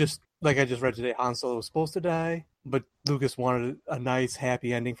 It was just, like I just read today, Han Solo was supposed to die, but Lucas wanted a nice,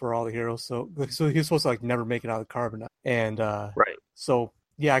 happy ending for all the heroes. So he was supposed to like never make it out of carbonite. And right. So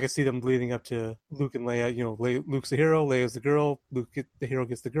yeah, I could see them leading up to Luke and Leia. Luke's the hero, Leia's the girl. The hero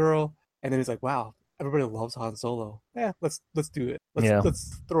gets the girl, and then he's like, "Wow, everybody loves Han Solo. Yeah, let's do it.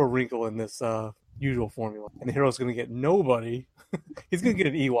 Let's throw a wrinkle in this usual formula." And the hero's going to get nobody. He's going to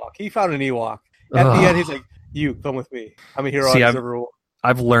get an Ewok. He found an Ewok. At the end, he's like, "You come with me. I'm a hero."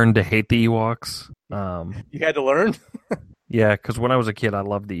 I've learned to hate the Ewoks. You had to learn? Yeah, because when I was a kid, I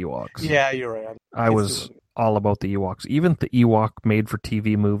loved the Ewoks. Yeah, you're right. I was all about the Ewoks. Even the Ewok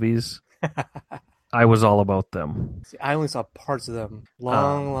made-for-TV movies, I was all about them. See, I only saw parts of them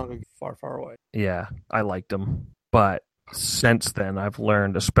long ago, far away. Yeah, I liked them. But since then, I've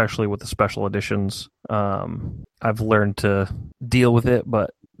learned, especially with the special editions, I've learned to deal with it,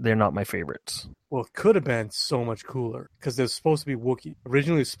 but they're not my favorites. Well, it could have been so much cooler because there's supposed to be Wookiee.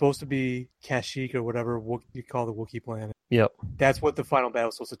 Originally, it was supposed to be Kashyyyk or whatever you call the Wookiee planet. Yep. That's what the final battle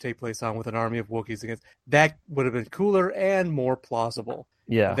was supposed to take place on, with an army of Wookiees against. That would have been cooler and more plausible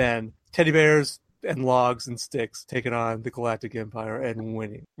than teddy bears and logs and sticks taking on the Galactic Empire and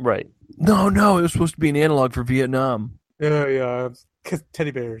winning. Right. No, it was supposed to be an analog for Vietnam. Yeah, because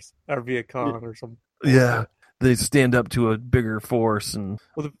teddy bears are Viet Cong or something. Yeah. They stand up to a bigger force.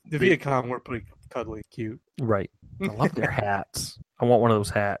 Well, the Viet Cong were pretty cuddly, cute. Right. I love their hats. I want one of those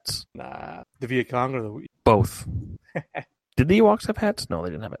hats. Nah, the Viet Cong or the... Both. Did the Ewoks have hats? No,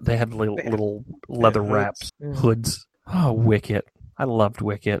 they didn't have it. They had little leather wraps, hoods. Oh, Wicket. I loved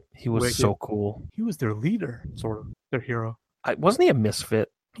Wicket. He was so cool. He was their leader, sort of, their hero. Wasn't he a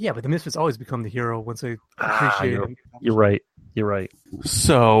misfit? Yeah, but the misfits always become the hero once they appreciate him. You're right.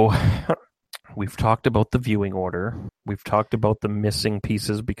 So... we've talked about the viewing order. We've talked about the missing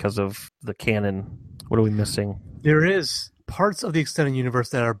pieces because of the canon. What are we missing? There is parts of the extended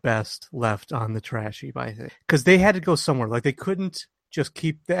universe that are best left on the trash heap, I think. Because they had to go somewhere. Like, they couldn't just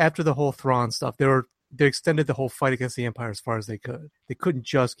keep... After the whole Thrawn stuff, they extended the whole fight against the Empire as far as they could. They couldn't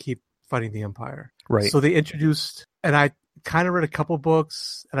just keep fighting the Empire. Right. So they introduced... And I kind of read a couple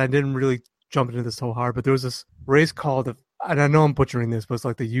books, and I didn't really jump into this so hard, but there was this race called... And I know I'm butchering this, but it's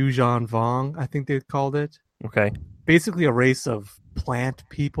like the Yuuzhan Vong, I think they called it. Okay. Basically a race of plant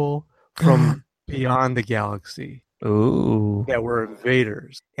people from beyond the galaxy. Ooh. That were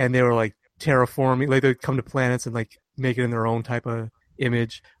invaders. And they were like terraforming, like they'd come to planets and like make it in their own type of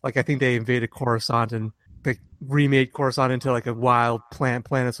image. Like I think they invaded Coruscant and they remade Coruscant into like a wild plant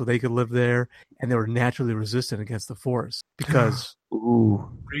planet so they could live there. And they were naturally resistant against the Force because... Ooh.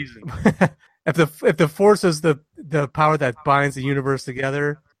 Reason. If the Force is the power that binds the universe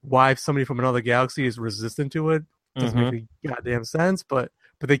together, why somebody from another galaxy is resistant to it doesn't make any goddamn sense. But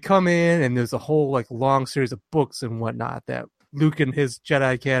they come in and there's a whole like long series of books and whatnot that Luke and his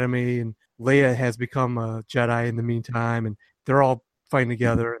Jedi Academy and Leia has become a Jedi in the meantime, and they're all fighting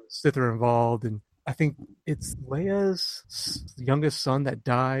together. And Sith are involved, and I think it's Leia's youngest son that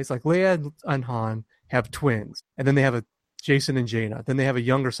dies. Like Leia and Han have twins, and then they have a Jason and Jaina. Then they have a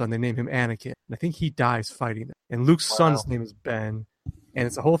younger son. They name him Anakin. And I think he dies fighting them. And Luke's son's name is Ben. And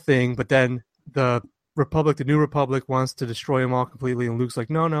it's a whole thing. But then the New Republic, wants to destroy them all completely. And Luke's like,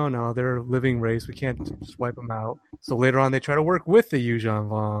 no, they're a living race. We can't just wipe them out. So later on, they try to work with the Yuuzhan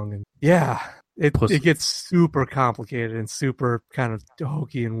Vong. And yeah, it gets super complicated and super kind of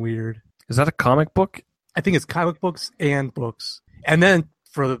hokey and weird. Is that a comic book? I think it's comic books and books. And then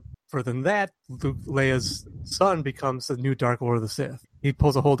further than that, Leia's son becomes the new Dark Lord of the Sith. He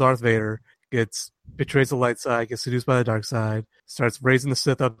pulls a whole Darth Vader, betrays the light side, gets seduced by the dark side, starts raising the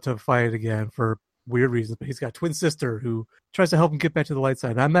Sith up to fight again for weird reasons. But he's got a twin sister who tries to help him get back to the light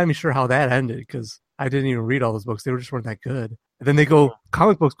side. And I'm not even sure how that ended because I didn't even read all those books. They just weren't that good. And then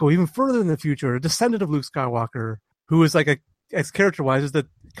comic books go even further in the future. A descendant of Luke Skywalker, who is like as character-wise is the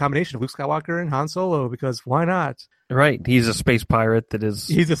combination of Luke Skywalker and Han Solo, because why not? Right. He's a space pirate that is.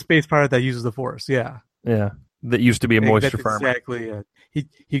 He's a space pirate that uses the Force. Yeah. Yeah. That used to be a moisture That's farmer. Exactly.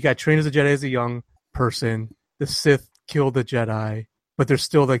 He got trained as a Jedi as a young person. The Sith killed the Jedi, but they're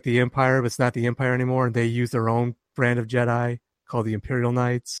still like the Empire, but it's not the Empire anymore. And they use their own brand of Jedi called the Imperial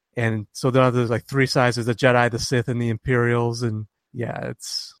Knights. And so there's like three sides: the Jedi, the Sith, and the Imperials. And yeah,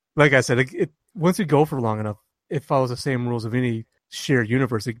 it's like I said, it once we go for long enough, it follows the same rules of any shared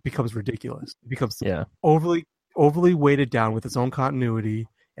universe. It becomes ridiculous. It becomes overly weighted down with its own continuity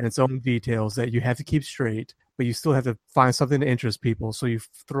and its own details that you have to keep straight, but you still have to find something to interest people. So you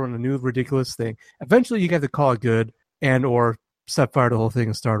throw in a new ridiculous thing. Eventually, you have to call it good and or set fire to the whole thing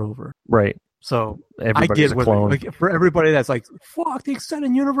and start over. Right. So everybody's I get what, like, for everybody that's like, fuck, the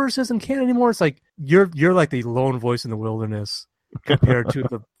extended universe isn't canon anymore. It's like you're like the lone voice in the wilderness compared to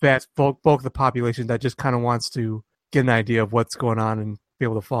the vast bulk of the population that just kind of wants to get an idea of what's going on and be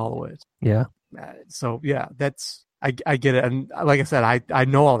able to follow it. Yeah. So yeah, I get it. And like I said, I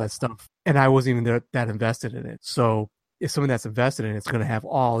know all that stuff and I wasn't even that invested in it. So if someone that's invested in it, it's going to have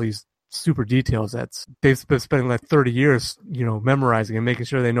all these super details they've been spending like 30 years, memorizing and making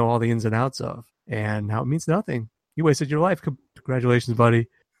sure they know all the ins and outs of, and now it means nothing. You wasted your life. Congratulations, buddy.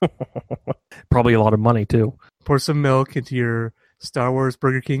 Probably a lot of money too. Pour some milk into your Star Wars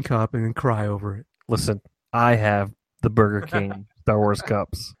Burger King cup and then cry over it. Listen, I have the Burger King Star Wars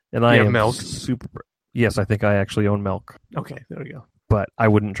cups, and I am milk. Super. Yes, I think I actually own milk. Okay, there we go. But I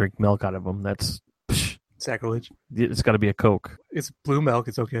wouldn't drink milk out of them. That's sacrilege. It's got to be a Coke. It's blue milk.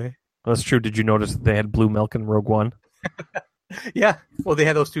 It's okay. That's true. Did you notice that they had blue milk in Rogue One? Yeah. Well, they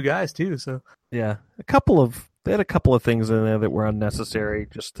had those two guys too. So yeah, they had a couple of things in there that were unnecessary,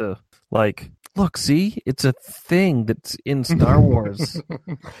 just to like, look, see, it's a thing that's in Star Wars.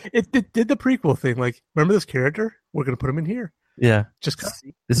 It did the prequel thing. Like, remember this character? We're gonna put him in here. Yeah, just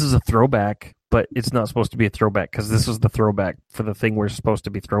this is a throwback, but it's not supposed to be a throwback because this is the throwback for the thing we're supposed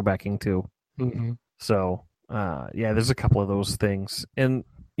to be throwbacking to. Mm-hmm. So, yeah, there's a couple of those things, and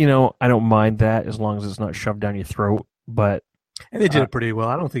I don't mind that as long as it's not shoved down your throat. But and they did it pretty well.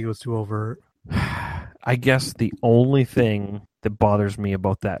 I don't think it was too overt. I guess the only thing that bothers me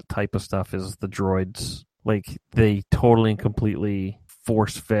about that type of stuff is the droids. Like, they totally and completely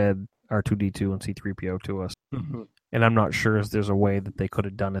force-fed R2-D2 and C-3PO to us. Mm-hmm. And I'm not sure if there's a way that they could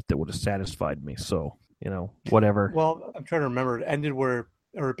have done it that would have satisfied me. So, whatever. Well, I'm trying to remember.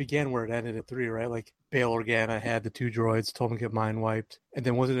 It began where it ended at 3, right? Like, Bail Organa had the 2 droids, told him to get mind wiped. And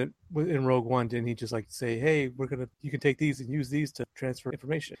then wasn't it in Rogue One, didn't he just like say, hey, you can take these and use these to transfer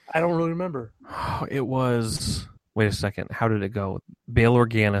information? I don't really remember. It was, wait a second, how did it go? Bail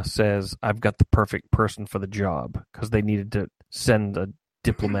Organa says, I've got the perfect person for the job, because they needed to send a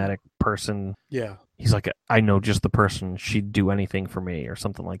diplomatic person. Yeah. He's like, I know just the person, she'd do anything for me, or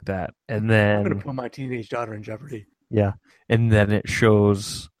something like that. And then I'm going to put my teenage daughter in jeopardy. Yeah. And then it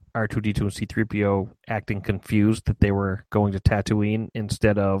shows R2-D2 and C-3PO acting confused that they were going to Tatooine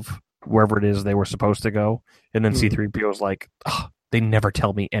instead of wherever it is they were supposed to go. And then C-3PO's like, oh, they never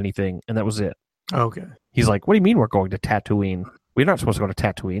tell me anything. And that was it. Okay. He's like, what do you mean we're going to Tatooine? We're not supposed to go to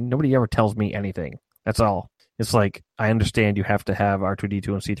Tatooine. Nobody ever tells me anything. That's all. It's like, I understand you have to have R2-D2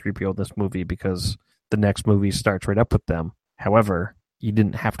 and C-3PO in this movie because the next movie starts right up with them. However, you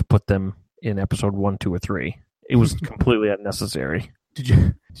didn't have to put them in episode 1, 2, or 3. It was completely unnecessary. Did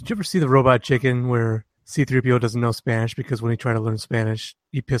you ever see the Robot Chicken where C-3PO doesn't know Spanish because when he tried to learn Spanish,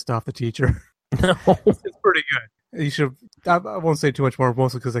 he pissed off the teacher? No. It's pretty good. You should. I won't say too much more,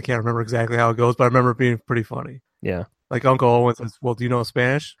 mostly because I can't remember exactly how it goes, but I remember it being pretty funny. Yeah. Like Uncle Owen says, well, do you know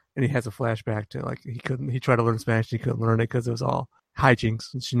Spanish? And he has a flashback to like he tried to learn Spanish and he couldn't learn it because it was all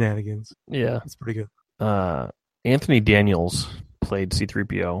hijinks and shenanigans. Yeah. It's pretty good. Anthony Daniels played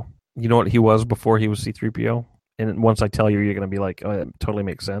C-3PO. You know what he was before he was C-3PO? And once I tell you, you're going to be like, oh, that totally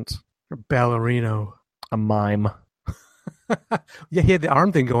makes sense. A ballerino. A mime. Yeah, he had the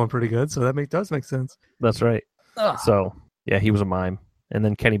arm thing going pretty good, so that does make sense. That's right. Ugh. So, yeah, he was a mime. And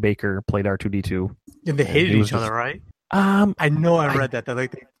then Kenny Baker played R2-D2. And they hated each other, right? I know I read that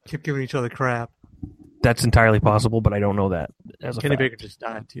like they kept giving each other crap. That's entirely possible, but I don't know that. Kenny Baker just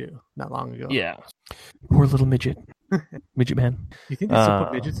died, too, not long ago. Yeah. Poor little midget. Midget man. You think they still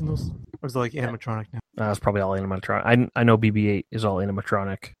put midgets in those? Or is it like animatronic now? It's probably all animatronic. I know BB-8 is all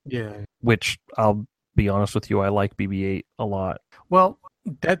animatronic. Yeah. Which, I'll be honest with you, I like BB-8 a lot. Well,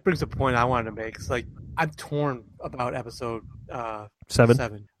 that brings a point I wanted to make. It's like, I'm torn about episode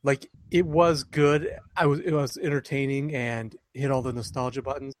 7. Like, it was good. It was entertaining and hit all the nostalgia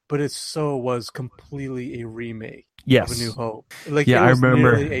buttons, but it was completely a remake of A New Hope. Like, yeah, it was I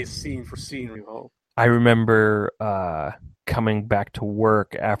remember a scene for scene New Hope. I remember coming back to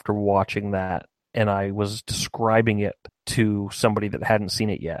work after watching that and I was describing it to somebody that hadn't seen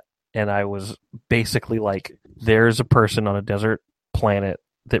it yet. And I was basically like, there's a person on a desert planet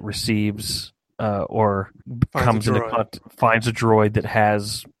that receives or finds a droid that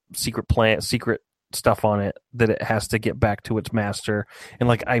has secret stuff on it that it has to get back to its master. And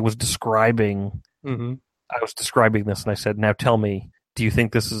like I was describing this, and I said, now tell me, do you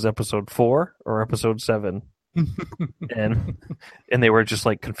think this is episode 4 or episode 7? and they were just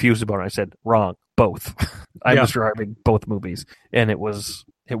like confused about it. I said, wrong, both. I'm describing both movies, and it was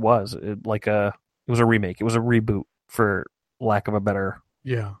a remake. It was a reboot, for lack of a better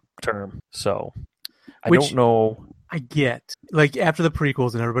term. So I don't know. I get, like, after the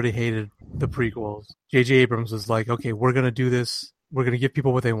prequels and everybody hated the prequels, J.J. Abrams was like, okay, we're going to do this. We're going to give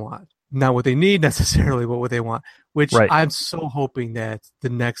people what they want. Not what they need necessarily, but what they want. Which I'm so hoping that the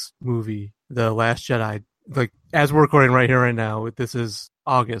next movie, The Last Jedi, like, as we're recording right here, right now, this is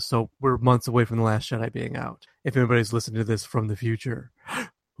August, so we're months away from The Last Jedi being out. If anybody's listening to this from the future,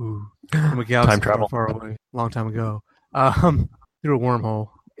 from a galaxy time travel far away, long time ago, through a wormhole.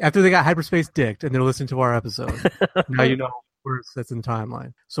 After they got hyperspace dicked and they're listening to our episode, now you know where it sits in the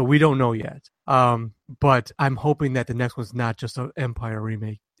timeline. So we don't know yet. But I'm hoping that the next one's not just an Empire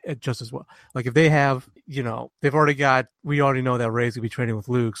remake, just as well. Like, if they have, we already know that Rey's going to be training with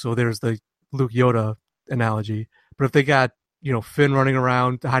Luke, so there's the Luke Yoda analogy. But if they got, Finn running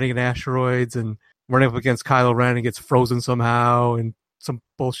around hiding in asteroids and running up against Kylo Ren and gets frozen somehow and some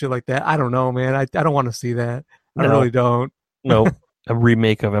bullshit like that, I don't know, man. I don't want to see that. I really don't. No. A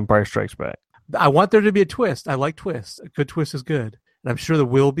remake of Empire Strikes Back. I want there to be a twist. I like twists. A good twist is good. And I'm sure there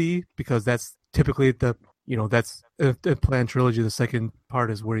will be, because that's typically that's the planned trilogy. The second part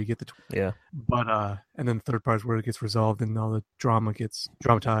is where you get the twist. Yeah. But, and then the third part is where it gets resolved and all the drama gets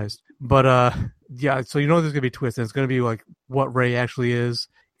dramatized. But, so there's going to be twists. And it's going to be like what Rey actually is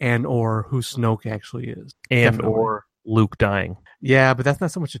and or who Snoke actually is. And definitely. Or Luke dying. Yeah, but that's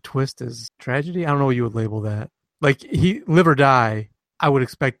not so much a twist as tragedy. I don't know what you would label that. Like, he live or die, I would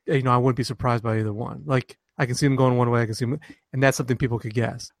expect, I wouldn't be surprised by either one. Like, I can see him going one way, I can see him, and that's something people could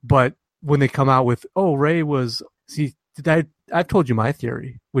guess. But when they come out with, Rey was, I've told you my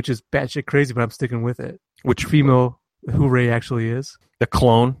theory, which is batshit crazy, but I'm sticking with it. Which female, who Rey actually is. The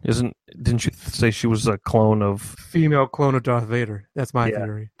clone, didn't you say she was a clone of? Female clone of Darth Vader. That's my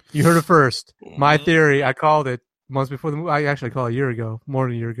theory. You heard it first. My theory, I called it months before the movie. I actually called it a year ago, more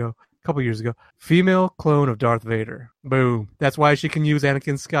than a year ago. Couple years ago, female clone of Darth Vader. Boom. That's why she can use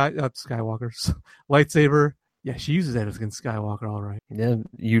Anakin Skywalker's lightsaber. Yeah, she uses Anakin Skywalker, all right. Yeah,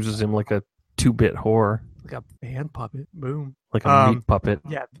 uses him like a 2-bit whore, like a hand puppet. Boom. Like a meat puppet.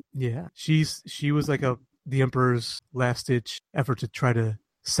 Yeah. She was like the Emperor's last ditch effort to try to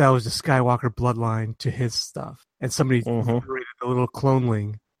salvage the Skywalker bloodline to his stuff, and somebody created a little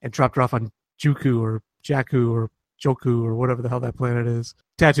cloneling and dropped her off on Jakku or Joku or whatever the hell that planet is,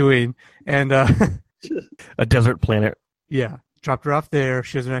 Tatooine, and a desert planet. Yeah, dropped her off there.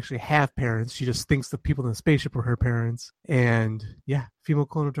 She doesn't actually have parents. She just thinks the people in the spaceship are her parents. And yeah, female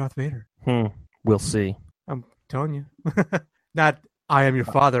clone of Darth Vader. We'll see. I'm telling you, not I am your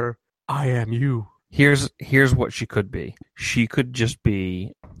father. I am you. Here's what she could be. She could just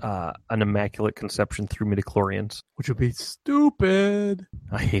be an immaculate conception through midichlorians, which would be stupid.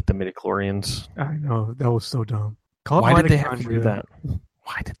 I hate the midichlorians. I know, that was so dumb. Why did they have to do that?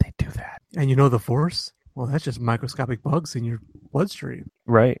 Why did they do that? And the Force? Well, that's just microscopic bugs in your bloodstream.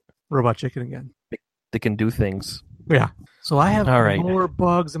 Right. Robot chicken again. They can do things. Yeah. So I have more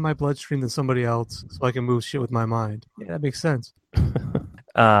bugs in my bloodstream than somebody else, so I can move shit with my mind. Yeah, that makes sense.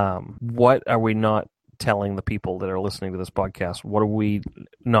 What are we not telling the people that are listening to this podcast? What are we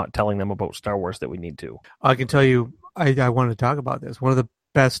not telling them about Star Wars that we need to? I can tell you, I wanted to talk about this. One of the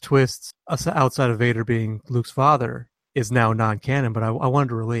best twists outside of Vader being Luke's father is now non-canon, but I wanted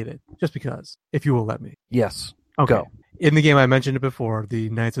to relate it just because, if you will let me. Yes. Okay. Go. In the game, I mentioned it before, the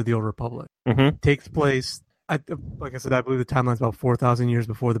Knights of the Old Republic takes place, like I said, I believe the timeline's about 4,000 years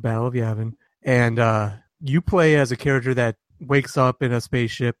before the Battle of Yavin, and you play as a character that wakes up in a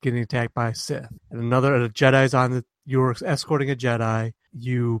spaceship getting attacked by a Sith, and a Jedi's you're escorting a Jedi,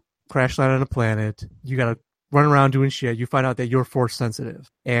 you crash land on a planet, you gotta run around doing shit. You find out that you're Force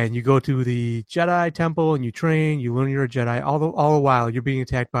sensitive, and you go to the Jedi temple and you train. You learn you're a Jedi. All the while, you're being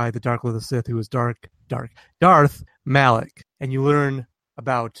attacked by the Dark Lord of the Sith, who is Darth Malak, and you learn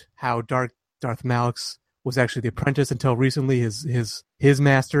about how Darth Malak's was actually the apprentice until recently. His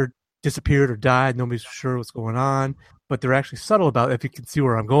master disappeared or died. Nobody's sure what's going on, but they're actually subtle about it. If you can see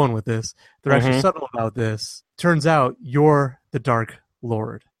where I'm going with this, they're actually subtle about this. Turns out you're the Dark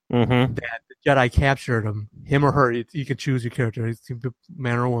Lord. That Jedi captured him or her. You can choose your character. It's a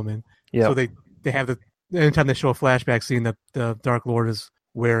man or a woman. Yep. So they have anytime they show a flashback scene, the Dark Lord is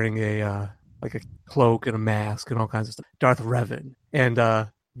wearing a like a cloak and a mask and all kinds of stuff. Darth Revan. And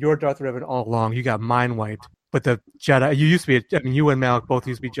you're Darth Revan all along. You got mind wiped. But the Jedi, you used to be, you and Malik both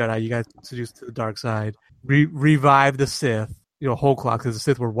used to be Jedi. You guys seduced to the dark side. Revived the Sith, whole clock, because the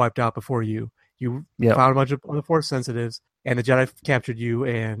Sith were wiped out before you. You found a bunch of the Force sensitives, and the Jedi captured you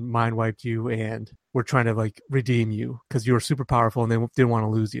and mind wiped you, and were trying to like redeem you because you were super powerful and they didn't want to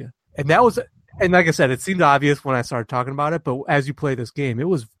lose you. And that was, and like I said, it seemed obvious when I started talking about it, but as you play this game, it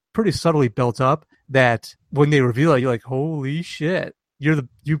was pretty subtly built up that when they reveal it, you're like, holy shit, you've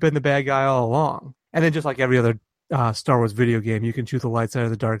been the bad guy all along. And then just like every other Star Wars video game, you can choose the light side or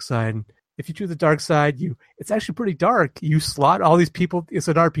the dark side. And if you choose the dark side, it's actually pretty dark. You slot all these people. It's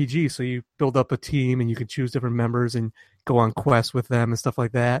an RPG, so you build up a team and you can choose different members and go on quests with them and stuff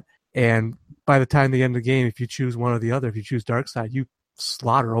like that. And by the time they end the game, if you choose one or the other, if you choose dark side, you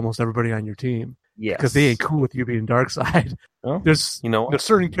slaughter almost everybody on your team. Yes. Because they ain't cool with you being dark side. Oh, there's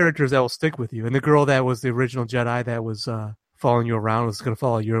certain characters that will stick with you. And the girl that was the original Jedi that was following you around was going to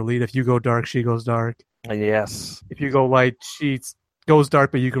follow your lead. If you go dark, she goes dark. Yes. If you go light, she goes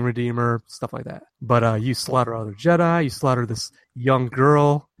dark, but you can redeem her, stuff like that. But you slaughter other Jedi. You slaughter this young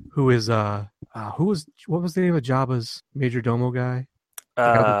girl who is what was the name of Jabba's major domo guy?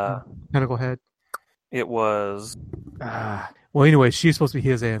 Tentacle head. It was. Well, anyway, she's supposed to be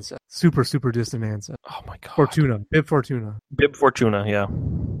his ancestor, super distant ancestor. Oh my god, Bib Fortuna. Bib Fortuna, yeah.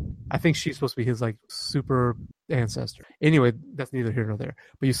 I think she's supposed to be his like super ancestor. Anyway, that's neither here nor there.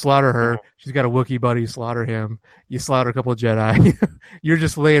 But you slaughter her. She's got a Wookiee buddy. You slaughter him. You slaughter a couple of Jedi. You're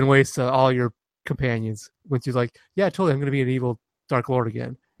just laying waste to all your companions. When she's like, "Yeah, totally, I'm going to be an evil Dark Lord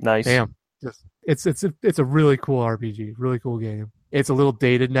again." Nice. Damn. It's a really cool RPG. Really cool game. It's a little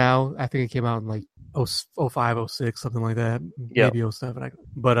dated now. I think it came out in like 05, 06, something like that. Yep. Maybe 07.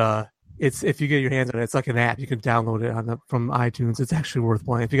 But it's if you get your hands on it, it's like an app. You can download it from iTunes. It's actually worth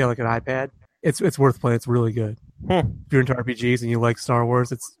playing. If you got like an iPad, it's worth playing. It's really good. If you're into RPGs and you like Star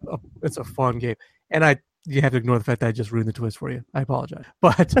Wars, it's a fun game. And you have to ignore the fact that I just ruined the twist for you. I apologize,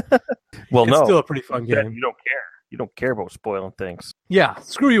 but well, it's still a pretty fun game. You don't care. You don't care about spoiling things. Yeah,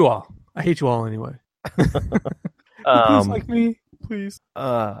 screw you all. I hate you all anyway. Please like me, please.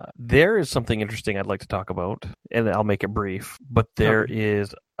 There is something interesting I'd like to talk about, and I'll make it brief. But there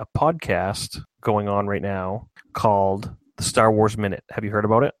is a podcast going on right now called the Star Wars Minute. Have you heard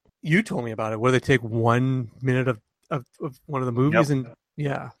about it? You told me about it. Where they take 1 minute of one of the movies and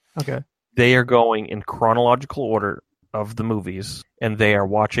okay. They are going in chronological order of the movies, and they are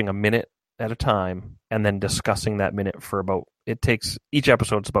watching a minute at a time and then discussing that minute for each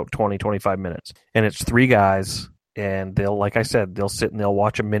episode's about 20, 25 minutes. And it's 3 guys, and like I said, they'll sit and they'll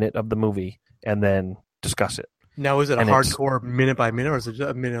watch a minute of the movie and then discuss it. Now, is it a hardcore minute by minute, or is it just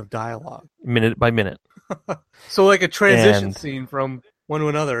a minute of dialogue? Minute by minute. So like a transition scene from one to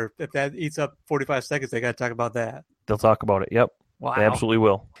another. If that eats up 45 seconds, they got to talk about that. They'll talk about it. Yep. Wow. They absolutely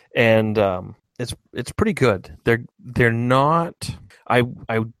will. And it's pretty good. They're not. I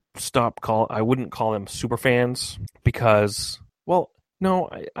wouldn't call them super fans because, well, no,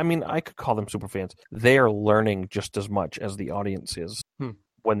 I mean, I could call them super fans. They are learning just as much as the audience is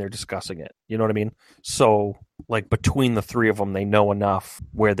when they're discussing it. You know what I mean? So, like, between the 3 of them, they know enough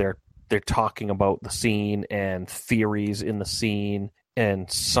where they're talking about the scene and theories in the scene.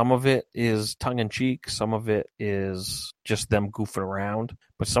 And some of it is tongue-in-cheek. Some of it is just them goofing around.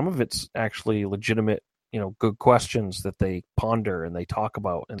 But some of it's actually legitimate, good questions that they ponder and they talk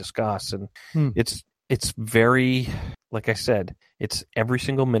about and discuss. And it's very, like I said, it's every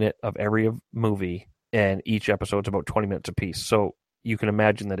single minute of every movie, and each episode's about 20 minutes apiece. So you can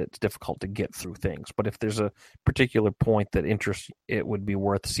imagine that it's difficult to get through things. But if there's a particular point that interests you, it would be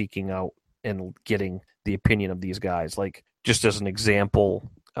worth seeking out and getting the opinion of these guys. Like, just as an example,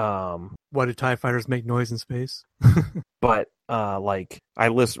 why do TIE fighters make noise in space? But I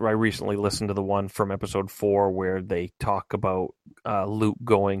recently listened to the one from episode 4 where they talk about Luke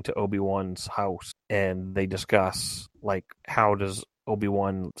going to Obi-Wan's house, and they discuss like, how does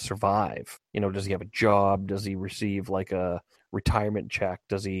Obi-Wan survive? Does he have a job? Does he receive like a retirement check?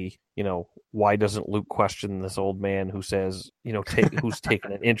 Does he, why doesn't Luke question this old man who says, who's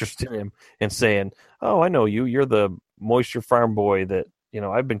taken an interest in him and saying, "Oh, I know you. You're the moisture farm boy that,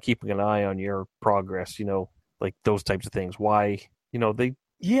 I've been keeping an eye on your progress," like those types of things. Why, they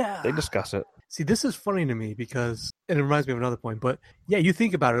discuss it. See, this is funny to me because, and it reminds me of another point, but yeah, you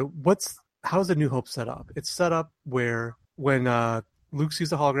think about it. How's the New Hope set up? It's set up where when Luke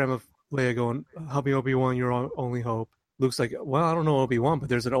sees the hologram of Leia going, "Help me, Obi-Wan, your only hope." Luke's like, "Well, I don't know Obi-Wan, but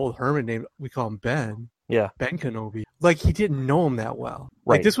there's an old hermit named, we call him Ben. Ben Kenobi. Like, he didn't know him that well.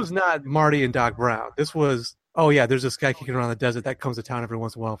 Right. Like, this was not Marty and Doc Brown. This was, oh yeah, there's this guy kicking around the desert that comes to town every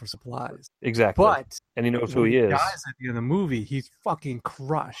once in a while for supplies. Exactly. But and he knows who he is. Guys at the end of the movie, he's fucking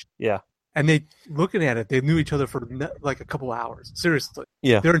crushed. Yeah. And they, looking at it, they knew each other for like a couple hours. Seriously.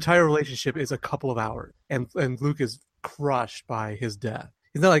 Yeah. Their entire relationship is a couple of hours. And Luke is crushed by his death.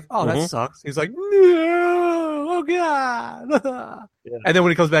 He's not like, oh, that sucks. He's like, no, oh God. Yeah. And then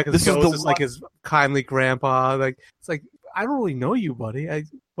when he comes back as ghost, it's like his kindly grandpa. Like, it's like, I don't really know you, buddy.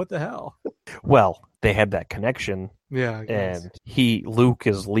 What the hell? Well, they had that connection. Yeah. I guess. And Luke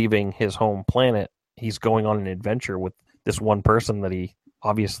is leaving his home planet. He's going on an adventure with this one person that he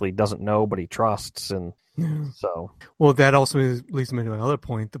obviously doesn't know, but he trusts. And so. Well, that also leads me to another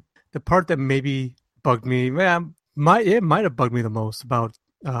point. The part that maybe bugged me, it might have bugged me the most about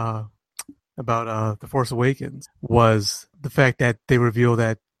The Force Awakens was the fact that they reveal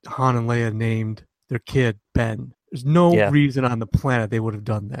that Han and Leia named their kid Ben. There's no reason on the planet they would have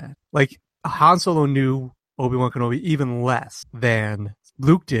done that. Like, Han Solo knew Obi-Wan Kenobi even less than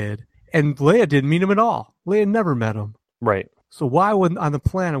Luke did, and Leia didn't meet him at all. Leia never met him. Right. So why on the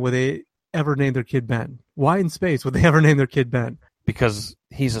planet would they ever name their kid Ben? Why in space would they ever name their kid Ben? Because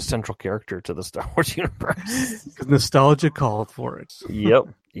he's a central character to the Star Wars universe. Because nostalgia called for it. Yep.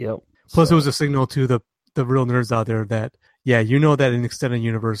 Plus, it was a signal to the real nerds out there that, you know that in Extended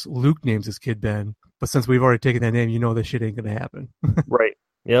Universe, Luke names his kid Ben. But since we've already taken that name, you know that shit ain't going to happen. Right.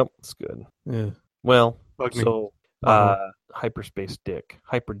 Yep. It's good. Yeah. Well, so Hyperspace Dick.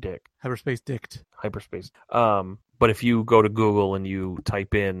 Hyperspace Dicked. Hyperspace. But if you go to Google and you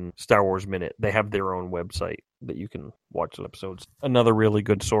type in Star Wars Minute, they have their own website that you can watch the episodes. Another really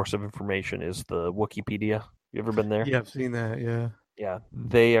good source of information is the Wikipedia. You ever been there? Yeah, I've seen that, yeah. Yeah,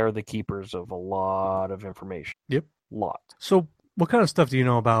 they are the keepers of a lot of information. Yep. Lot. So what kind of stuff do you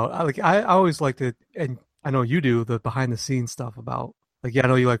know about? I always like to, and I know you do, the behind-the-scenes stuff about, like, I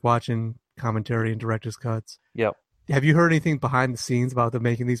know you like watching commentary and director's cuts. Yep. Have you heard anything behind the scenes about them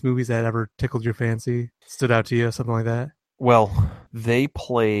making these movies that ever tickled your fancy, stood out to you, something like that? Well, they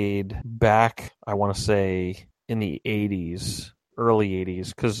played back, I want to say, in the 80s, early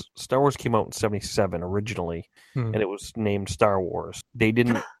 80s, because Star Wars came out in 77 originally, and it was named Star Wars. They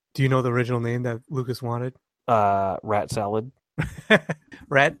didn't... Do you know the original name that Lucas wanted? Rat Salad.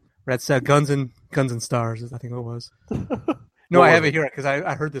 Rat Salad. Guns and Stars, I think it was. No, I have it here because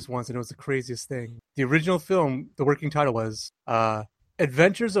I heard this once and it was the craziest thing. The original film, the working title was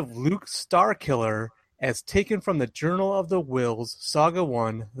Adventures of Luke Starkiller as taken from the Journal of the Whills, Saga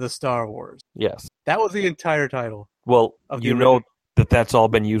 1, The Star Wars. Yes. That was the entire title. Well, you know that's all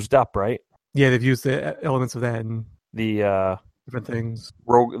been used up, right? Yeah, they've used the elements of that in the different things.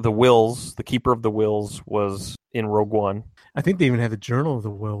 The Whills, the Keeper of the Whills was in Rogue One. I think they even had the Journal of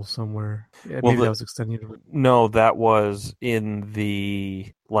the Whills somewhere. Yeah, maybe that was extended. No, that was in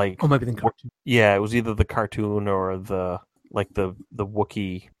the might be the cartoon. Yeah, it was either the cartoon or the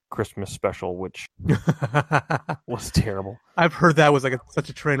Wookiee Christmas special, which was terrible. I've heard that was such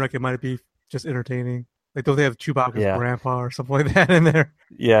a train wreck. It might be just entertaining. Like, don't they have Chewbacca's grandpa or something like that in there?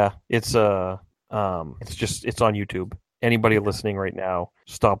 Yeah, it's on YouTube. Anybody listening right now,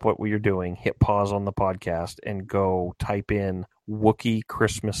 stop what you're doing, hit pause on the podcast, and go type in Wookiee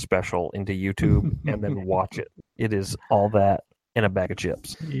Christmas special into YouTube, and then watch it. It is all that and a bag of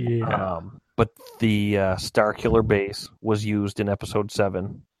chips. Yeah. But the Starkiller base was used in Episode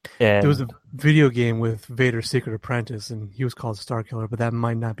 7. And there was a video game with Vader's Secret Apprentice, and he was called Starkiller, but that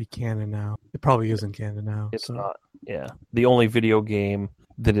might not be canon now. It probably isn't canon now. It's not. Yeah. The only video game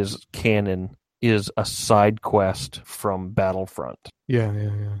that is canon is a side quest from Battlefront. Yeah.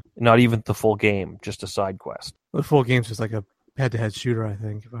 Not even the full game, just a side quest. The full game's just like a head-to-head shooter, I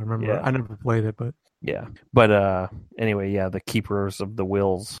think, if I remember. Yeah. I never played it, but... Yeah. But anyway, the Keepers of the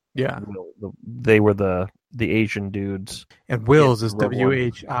Whills. Yeah. They were the Asian dudes. And Whills is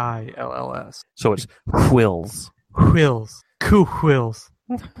Whills. So it's Whills. Whills. Cool Whills.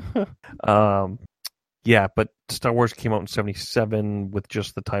 Yeah, but Star Wars came out in 77 with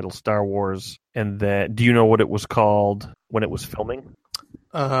just the title Star Wars. And then, do you know what it was called when it was filming?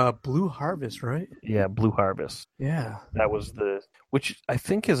 Blue Harvest, right? Yeah, Blue Harvest. Yeah. That was which I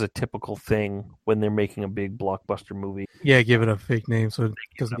think is a typical thing when they're making a big blockbuster movie. Yeah, give it a fake name so it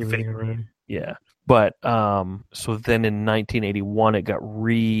doesn't give anything away. Yeah. But, so then in 1981 it got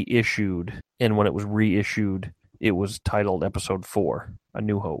reissued. And when it was reissued, it was titled Episode 4, A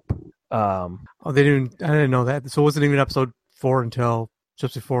New Hope. I didn't know that. So it wasn't even Episode 4 until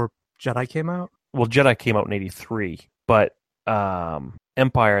just before Jedi came out? Well, Jedi came out in 83, but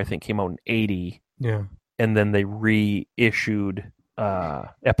Empire, I think, came out in 80. Yeah. And then they reissued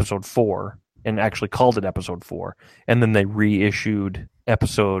Episode 4 and actually called it Episode 4. And then they reissued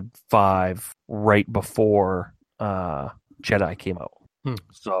Episode 5 right before Jedi came out.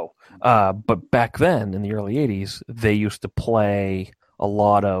 So, but back then in the early 80s, they used to play a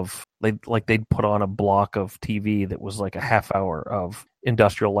lot of, they'd put on a block of TV that was like a half hour of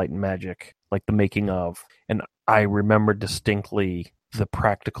Industrial Light and Magic, like the making of. And I remember distinctly the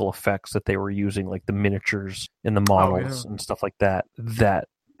practical effects that they were using, like the miniatures and the models and stuff like that. That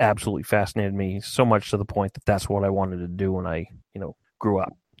absolutely fascinated me, so much to the point that that's what I wanted to do when I, grew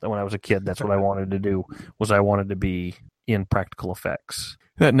up. When I was a kid, that's what I wanted to do, was I wanted to be in practical effects.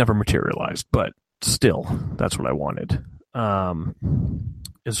 That never materialized, but still, that's what I wanted.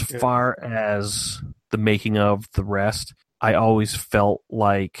 As far as the making of the rest, I always felt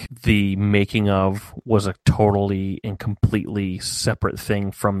like the making of was a totally and completely separate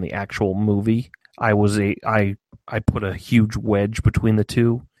thing from the actual movie. I put a huge wedge between the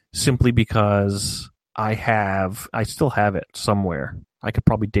two simply because I still have it somewhere. I could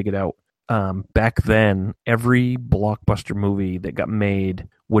probably dig it out. Back then, every blockbuster movie that got made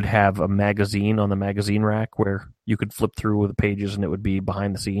would have a magazine on the magazine rack where you could flip through the pages and it would be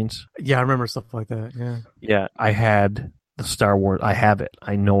behind the scenes. Yeah, I remember stuff like that. Yeah. Yeah, I had the Star Wars. I have it.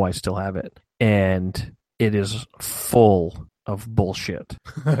 I know I still have it. And it is full of bullshit.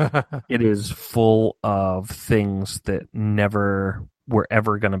 It is full of things that never were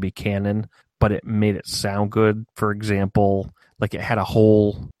ever going to be canon, but it made it sound good. For example, like it had a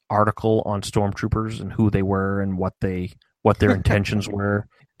whole article on stormtroopers and who they were and what their intentions were.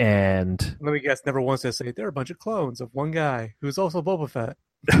 And let me guess, never once did it say they're a bunch of clones of one guy who's also Boba Fett.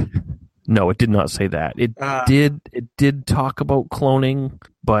 No, it did not say that. It did talk about cloning,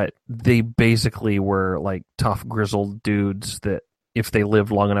 but they basically were like tough, grizzled dudes that if they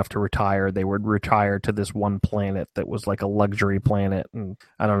lived long enough to retire, they would retire to this one planet that was like a luxury planet. And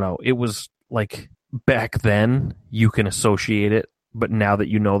I don't know, it was like back then you can associate it, but now that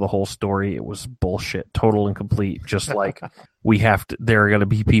you know the whole story, it was bullshit, total and complete. Just like there are going to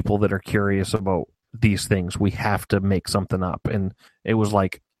be people that are curious about these things. We have to make something up. And it was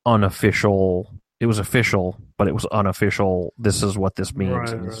like unofficial. It was official, but it was unofficial. This is what this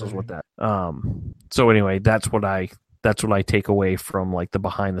means, and this is what that. So anyway, that's what I take away from like the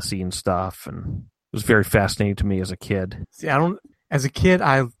behind the scenes stuff, and it was very fascinating to me as a kid. See, as a kid,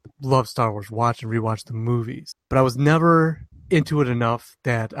 I loved Star Wars, watch and rewatch the movies, but I was never into it enough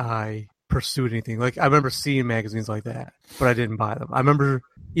that I pursued anything. Like I remember seeing magazines like that, but I didn't buy them. I remember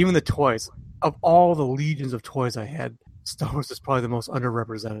even the toys. Of all the legions of toys I had, Star Wars is probably the most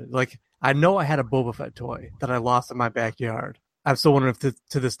underrepresented. Like I know I had a Boba Fett toy that I lost in my backyard. I'm still wondering if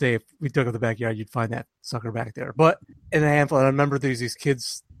to this day, if we dug up the backyard, you'd find that sucker back there. But in a handful, I remember there's these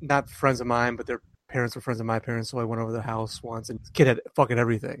kids, not friends of mine, but their parents were friends of my parents. So I went over to the house once, and this kid had fucking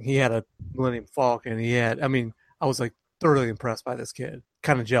everything. He had a Millennium Falcon. I was like thoroughly impressed by this kid.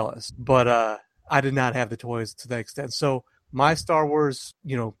 Kind of jealous, but I did not have the toys to that extent. So my Star Wars,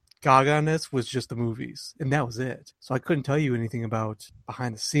 gaga-ness was just the movies, and that was it. So I couldn't tell you anything about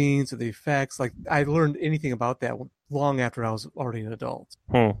behind the scenes or the effects. Like I learned anything about that long after I was already an adult.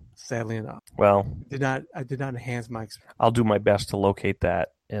 Sadly enough. Well, I did not enhance my experience. I'll do my best to locate that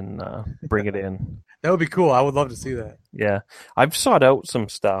and bring it in. That would be cool. I would love to see that. Yeah, I've sought out some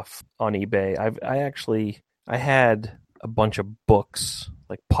stuff on eBay. I had a bunch of books,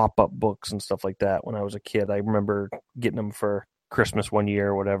 like pop-up books and stuff like that when I was a kid. I remember getting them for Christmas one year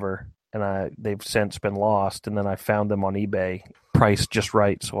or whatever, and they've since been lost, and then I found them on eBay priced just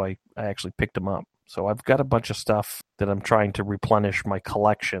right, so I actually picked them up. So I've got a bunch of stuff that I'm trying to replenish my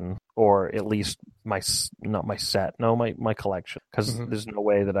collection, or at least my collection, because there's no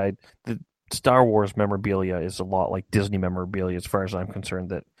way that the Star Wars memorabilia is a lot like Disney memorabilia as far as I'm concerned,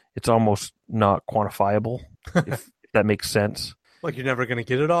 that it's almost not quantifiable, if that makes sense. Like you're never going to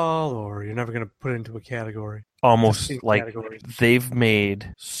get it all, or you're never going to put it into a category. Almost like they've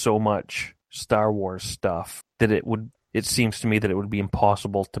made so much Star Wars stuff that it seems to me that it would be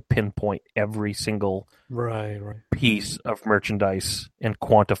impossible to pinpoint every single piece of merchandise and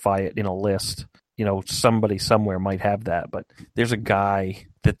quantify it in a list. Somebody somewhere might have that, but there's a guy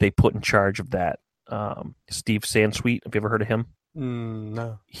that they put in charge of that. Steve Sansweet. Have you ever heard of him?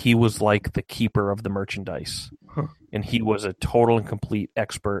 No. He was like the keeper of the merchandise, and he was a total and complete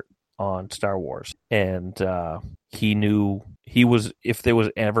expert on Star Wars. And if there was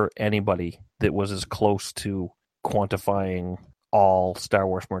ever anybody that was as close to quantifying all Star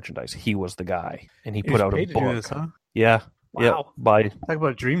Wars merchandise, he was the guy. And he put out a book. This, huh? Yeah. Wow. Yeah. Talk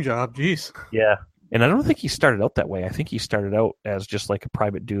about a dream job. Jeez. Yeah. And I don't think he started out that way. I think he started out as just like a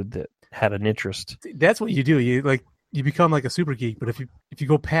private dude that had an interest. That's what you do. you become like a super geek. But if you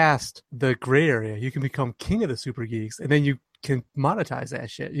go past the gray area, you can become king of the super geeks, and then you can monetize that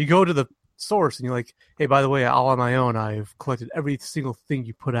shit. You go to the source and you're like, hey, by the way, all on my own, I've collected every single thing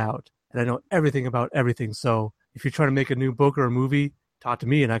you put out, and I know everything about everything. So if you're trying to make a new book or a movie, talk to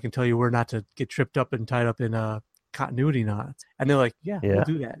me, and I can tell you where not to get tripped up and tied up in continuity knots. And they're like, yeah, we'll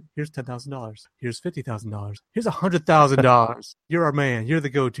do that. Here's $10,000. Here's $50,000. Here's $100,000. You're our man. You're the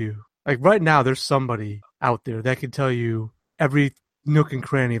go-to. Like right now, there's somebody out there that can tell you every nook and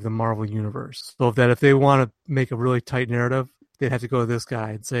cranny of the Marvel universe. So if they want to make a really tight narrative, they'd have to go to this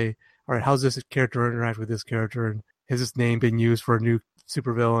guy and say, all right, how's this character interact with this character? And has this name been used for a new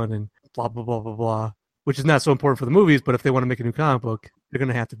supervillain? And blah, blah, blah, blah, blah. Which is not so important for the movies, but if they want to make a new comic book, they're going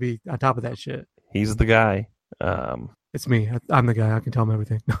to have to be on top of that shit. He's the guy. It's me. I'm the guy. I can tell him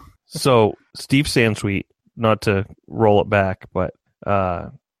everything. So Steve Sansweet, not to roll it back, but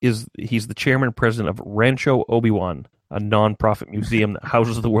he's the chairman and president of Rancho Obi-Wan, a non-profit museum that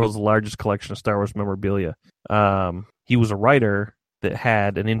houses the world's largest collection of Star Wars memorabilia. He was a writer that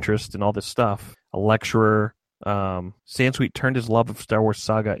had an interest in all this stuff, a lecturer. Sansweet turned his love of Star Wars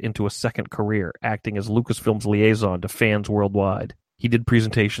saga into a second career, acting as Lucasfilm's liaison to fans worldwide. He did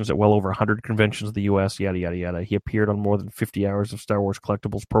presentations at well over 100 conventions in the U.S., yada, yada, yada. He appeared on more than 50 hours of Star Wars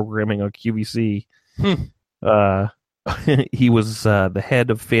collectibles programming on QVC. He was the head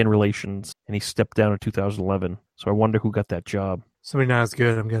of fan relations, and he stepped down in 2011. So I wonder who got that job. Somebody not as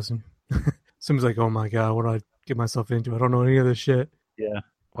good, I'm guessing. Seems like, oh my God, what do I get myself into? I don't know any of this shit. Yeah.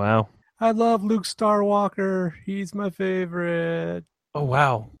 Wow. I love Luke Skywalker. He's my favorite. Oh,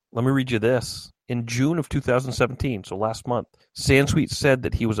 wow. Let me read you this. In June of 2017, so last month, Sansweet said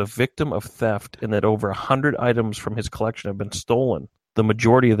that he was a victim of theft and that over 100 items from his collection have been stolen. The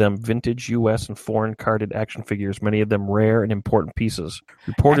majority of them vintage U.S. and foreign carded action figures, many of them rare and important pieces.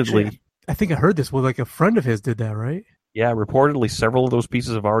 Reportedly... Actually, I think I heard this. Well, like a friend of his did that, right? Yeah, reportedly several of those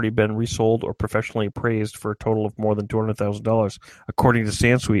pieces have already been resold or professionally appraised for a total of more than $200,000. According to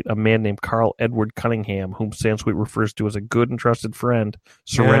Sansweet, a man named Carl Edward Cunningham, whom Sansweet refers to as a good and trusted friend,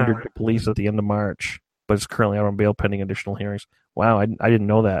 surrendered to police at the end of March, but is currently out on bail pending additional hearings. Wow, I didn't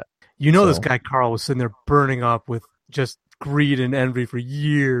know that. You know, this guy Carl was sitting there burning up with just greed and envy for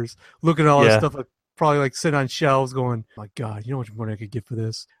years, looking at all this stuff, probably like sitting on shelves going, oh my God, you know how much money I could get for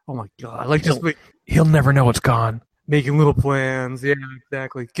this? Oh my God. Like he'll never know it's gone. Making little plans. Yeah,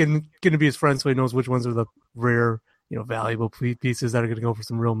 exactly. Getting to be his friend so he knows which ones are the rare, valuable pieces that are going to go for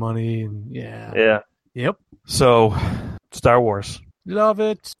some real money. And yeah. Yep. So, Star Wars. Love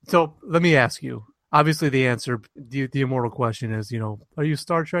it. So, let me ask you. Obviously, the answer, the immortal question is, are you a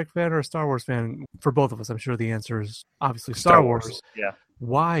Star Trek fan or a Star Wars fan? For both of us, I'm sure the answer is obviously Star Wars. Yeah.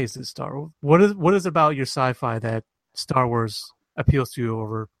 Why is it Star Wars? What is about your sci-fi that Star Wars appeals to you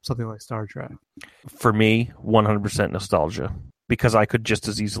over something like Star Trek? For me, 100% nostalgia, because I could just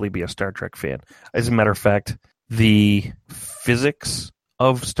as easily be a Star Trek fan. As a matter of fact, the physics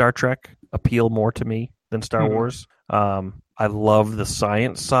of Star Trek appeal more to me than Star Wars. I love the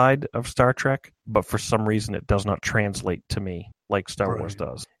science side of Star Trek, but for some reason it does not translate to me like Star Wars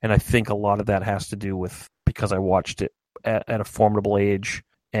does. And I think a lot of that has to do with because I watched it at a formidable age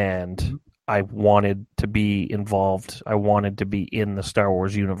and I wanted to be involved. I wanted to be in the Star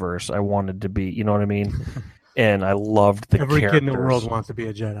Wars universe. I wanted to be, you know what I mean? And I loved the characters. Every kid in the world wants to be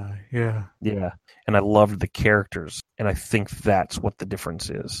a Jedi. Yeah. Yeah. And I loved the characters. And I think that's what the difference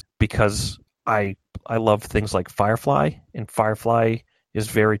is. Because I love things like Firefly. And Firefly is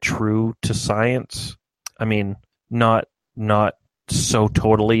very true to science. I mean, not so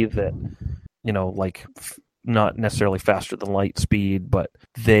totally that, not necessarily faster than light speed, but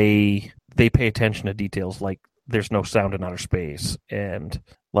they pay attention to details like there's no sound in outer space and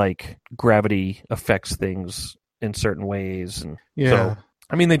like gravity affects things in certain ways. And so,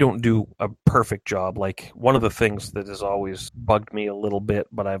 I mean, they don't do a perfect job. Like one of the things that has always bugged me a little bit,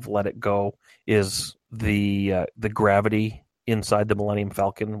 but I've let it go, is the gravity inside the Millennium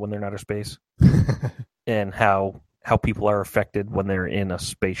Falcon when they're in outer space and how people are affected when they're in a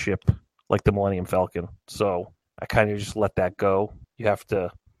spaceship like the Millennium Falcon. So I kind of just let that go. You have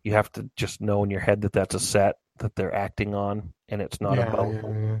to just know in your head that that's a set that they're acting on, and it's not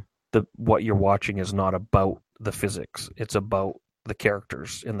what you're watching is not about the physics. It's about the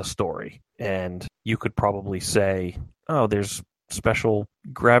characters in the story. And you could probably say, oh, there's special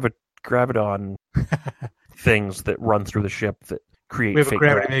graviton things that run through the ship that create we have a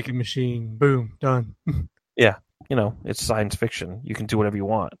gravity-making machine. Boom, done. Yeah, it's science fiction. You can do whatever you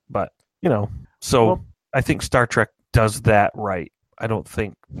want. But, so I think Star Trek does that right. I don't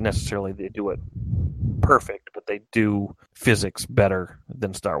think necessarily they do it perfect, but they do physics better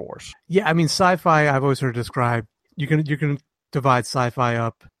than Star Wars. Yeah, I mean, sci-fi I've always heard described you can divide sci-fi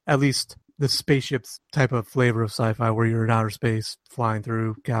up, at least the spaceships type of flavor of sci-fi where you're in outer space flying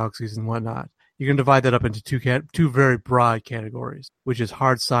through galaxies and whatnot. You can divide that up into two very broad categories, which is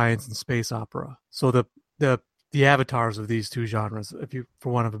hard science and space opera. So the avatars of these two genres, if you,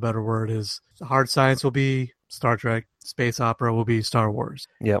 for want of a better word, is hard science will be Star Trek, space opera will be Star Wars.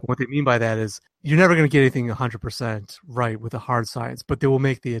 Yeah. What they mean by that is you're never going to get anything 100% right with a hard science, but they will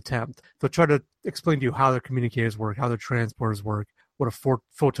make the attempt. They'll try to explain to you how their communicators work, how their transporters work, what a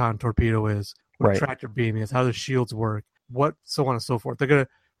photon torpedo is, what a tractor beam is, how their shields work, what so on and so forth. They're going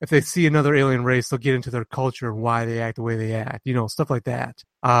to, if they see another alien race, they'll get into their culture and why they act the way they act, stuff like that.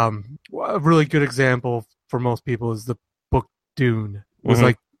 A really good example for most people is the book Dune. It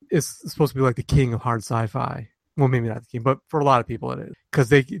was it's supposed to be like the king of hard sci-fi. Well, maybe not the king, but for a lot of people it is. Because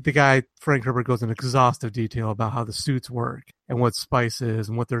the guy, Frank Herbert, goes into exhaustive detail about how the suits work and what spice is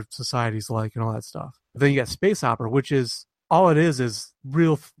and what their society's like and all that stuff. But then you got space opera, which is, all it is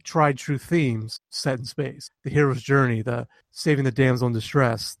real tried true themes set in space. The hero's journey, the saving the damsel in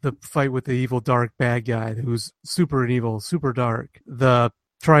distress, the fight with the evil dark bad guy who's super and evil, super dark, the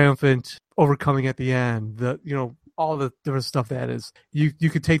triumphant overcoming at the end, all the different stuff that is. You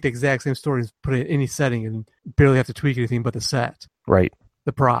could take the exact same story and put it in any setting and barely have to tweak anything but the set. Right.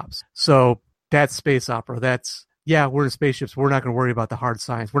 The props. So that's space opera. We're in spaceships. We're not going to worry about the hard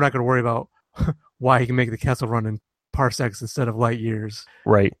science. We're not going to worry about why he can make the Kessel Run in parsecs instead of light years.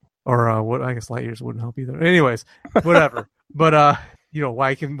 Right. Or what? I guess light years wouldn't help either. Anyways, whatever. But why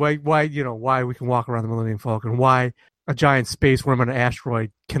we can walk around the Millennium Falcon? Why a giant space worm on an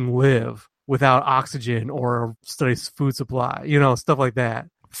asteroid can live without oxygen or steady food supply? Stuff like that.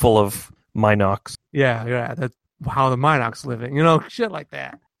 Full of Minox. Yeah. That's how the Minox living. Shit like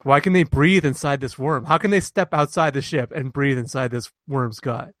that. Why can they breathe inside this worm? How can they step outside the ship and breathe inside this worm's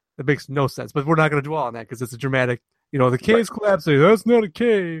gut? That makes no sense. But we're not going to dwell on that because it's a dramatic. The cave's collapsing. That's not a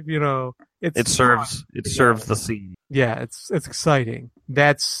cave. It serves the scene. Yeah, it's exciting.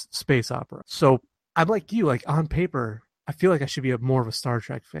 That's space opera. So I'm like you. Like on paper, I feel like I should be more of a Star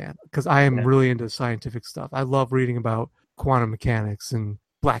Trek fan because I am really into scientific stuff. I love reading about quantum mechanics and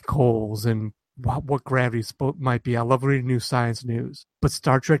black holes and what gravity might be. I love reading new science news. But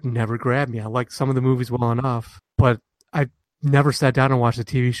Star Trek never grabbed me. I like some of the movies well enough, but I never sat down and watched a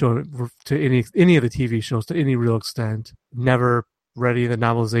TV show to any of the TV shows to any real extent. Never read any of the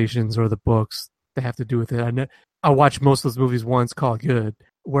novelizations or the books that have to do with it. I watched most of those movies once, call it good.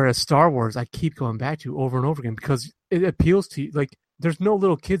 Whereas Star Wars, I keep going back to over and over again because it appeals to you. Like, there's no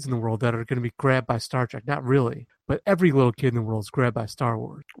little kids in the world that are going to be grabbed by Star Trek. Not really. But every little kid in the world is grabbed by Star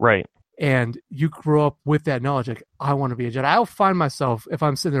Wars. Right. And you grow up with that knowledge. Like, I want to be a Jedi. I'll find myself, if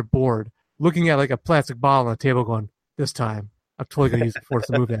I'm sitting there bored, looking at like a plastic bottle on a table going, this time, I'm totally going to use the Force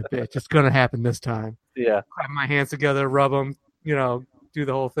to move that bitch. It's going to happen this time. Yeah. Have my hands together, rub them, do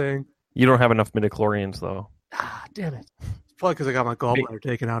the whole thing. You don't have enough midichlorians, though. Ah, damn it. It's probably because I got my gallbladder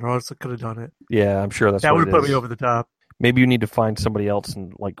taken out, or else I could have done it. Yeah, I'm sure that would have put me over the top. Maybe you need to find somebody else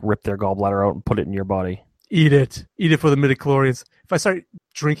and like rip their gallbladder out and put it in your body. Eat it for the midichlorians. If I start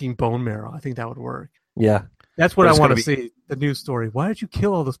drinking bone marrow, I think that would work. Yeah. That's what I want to see, the news story. Why did you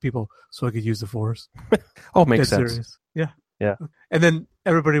kill all those people? So I could use the Force. Oh, makes sense. Serious. Yeah. Yeah. And then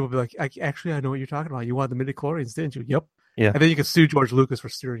everybody will be like, I know what you're talking about. You wanted the midichlorians, didn't you? Yep. Yeah. And then you could sue George Lucas for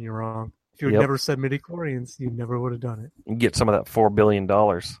steering you wrong. If you had never said midichlorians, you never would have done it. You get some of that $4 billion.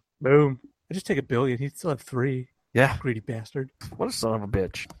 Boom. I just take $1 billion. He'd still have $3 billion. Yeah. Greedy bastard. What a son of a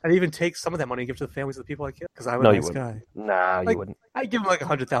bitch. I'd even take some of that money and give it to the families of the people I killed because I was a nice guy. Nah, you wouldn't. I'd give them like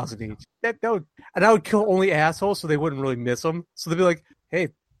 $100,000 each. And I would kill only assholes so they wouldn't really miss them. So they'd be like, hey,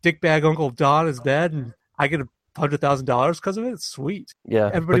 dickbag Uncle Don is dead and I get $100,000 because of it. It's sweet. Yeah.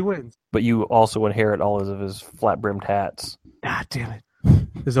 Everybody wins. But you also inherit all of his flat-brimmed hats. Ah, damn it.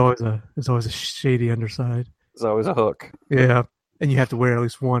 There's always a shady underside. There's always a hook. Yeah. And you have to wear at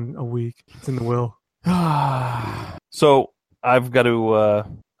least one a week. It's in the will. So I've got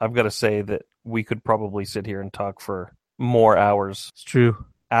to say that we could probably sit here and talk for more hours. It's true.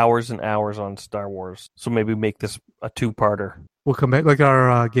 Hours and hours on Star Wars. So maybe make this a two-parter. We'll come back, like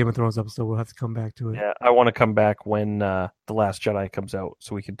our Game of Thrones episode. We'll have to come back to it. Yeah, I want to come back when The Last Jedi comes out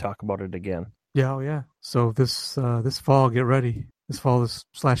so we can talk about it again. Yeah, yeah. So this fall, get ready. This fall is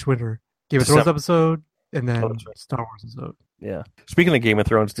 /winter. Game of Thrones episode and then Star Wars episode. Yeah. Speaking of Game of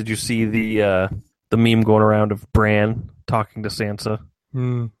Thrones, did you see the meme going around of Bran talking to Sansa?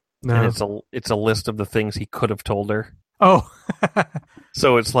 No. And it's a list of the things he could have told her. Oh.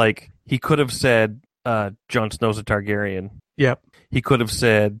 So it's like he could have said Jon Snow's a Targaryen. Yep. He could have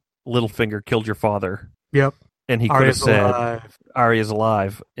said Littlefinger killed your father. Yep. And he could have said Arya's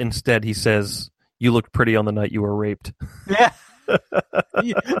alive. Instead he says, You looked pretty on the night you were raped. Yeah.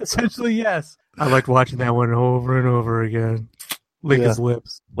 Yeah, essentially, yes. I liked watching that one over and over again. Lick his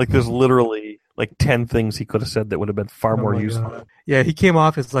lips. Like there's literally like 10 things he could have said that would have been far more useful. God. Yeah, he came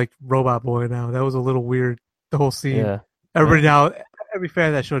off as like Robot Boy now. That was a little weird, the whole scene. Yeah. Everybody now, every fan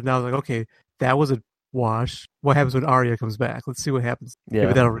of that show now is like, okay, that was a wash. What happens when Arya comes back? Let's see what happens. Yeah.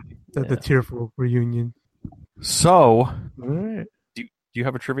 Maybe that'll the tearful reunion. So, all right. Do you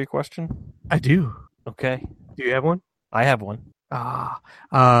have a trivia question? I do. Okay. Do you have one? I have one.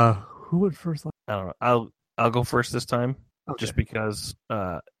 Who went first? I don't know. I'll go first this time, Okay. just because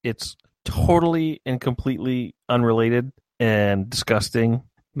it's totally and completely unrelated and disgusting,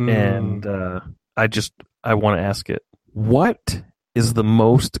 and I want to ask it. What is the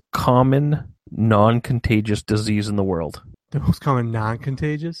most common non-contagious disease in the world? The most common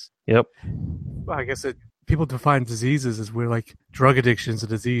non-contagious? Yep. Well, I guess people define diseases as we're like drug addiction's a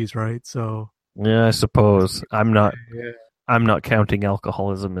disease, right? So Yeah, I suppose. I'm not yeah. counting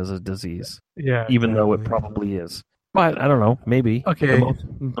alcoholism as a disease, Yeah, even though it definitely. probably is. But I don't know, maybe. Okay.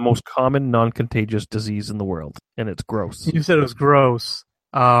 The most common non-contagious disease in the world, and it's gross. You said it was gross.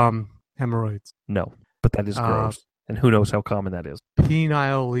 Hemorrhoids. No, but that is gross. And who knows how common that is.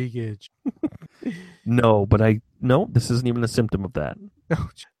 Penile leakage. No, but this isn't even a symptom of that.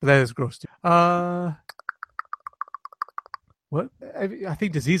 But that is gross too. What? I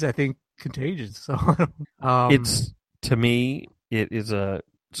think disease. I think contagious. So It's, to me, it is a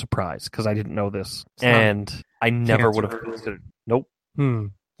surprise because I didn't know this, and I never would have considered. Nope.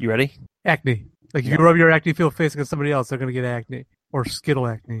 You ready? Acne. Like if you rub your acne filled face against somebody else, they're gonna get acne or skittle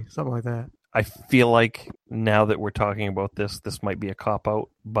acne, something like that. I feel like now that we're talking about this might be a cop out,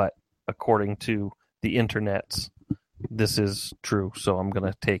 but according to the internets, this is true. So I'm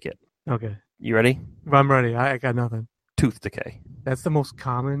gonna take it. Okay. You ready? I'm ready. I got nothing. Tooth decay. That's the most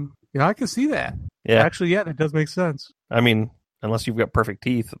common. Yeah, I can see that. Yeah. Actually, yeah, that does make sense. I mean, unless you've got perfect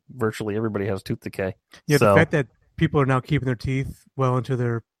teeth, virtually everybody has tooth decay. Yeah, so, the fact that people are now keeping their teeth well into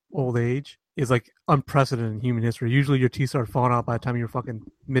their old age is like unprecedented in human history. Usually your teeth start falling out by the time you're fucking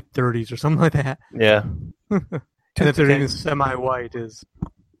mid-30s or something like that. Yeah. And if they're even semi-white is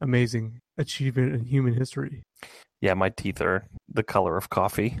amazing achievement in human history. Yeah, my teeth are the color of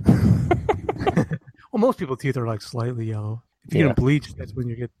coffee. Well, most people's teeth are like slightly yellow. If you get them bleached, that's when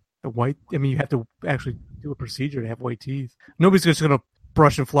you get the white. I mean, you have to actually do a procedure to have white teeth. Nobody's just going to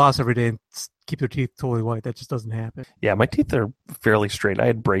brush and floss every day and keep their teeth totally white. That just doesn't happen. Yeah, my teeth are fairly straight. I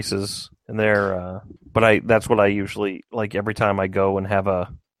had braces, and that's what I usually, like every time I go and have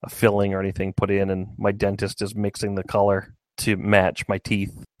a filling or anything put in, and my dentist is mixing the color to match my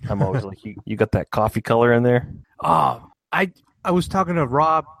teeth. I'm always like, you got that coffee color in there? Oh, I was talking to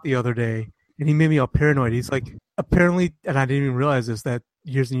Rob the other day, and he made me all paranoid. He's like, apparently, and I didn't even realize this, that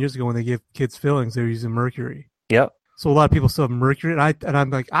years and years ago when they give kids fillings, they're using mercury. Yep. So a lot of people still have mercury, and I'm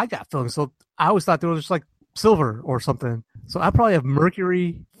like, I got fillings. So I always thought they were just like silver or something. So I probably have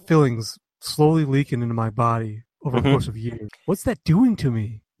mercury fillings slowly leaking into my body over the course of years. What's that doing to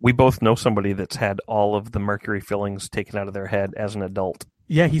me? We both know somebody that's had all of the mercury fillings taken out of their head as an adult.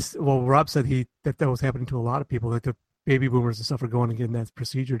 Yeah, Rob said that was happening to a lot of people, that the baby boomers and stuff are going and getting that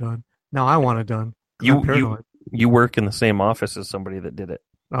procedure done. Now I want it done. You work in the same office as somebody that did it.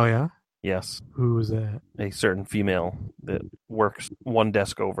 Oh yeah? Yes. Who was that? A certain female that works one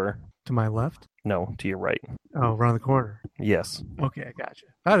desk over. To my left? No, to your right. Oh, around the corner. Yes. Okay, I gotcha.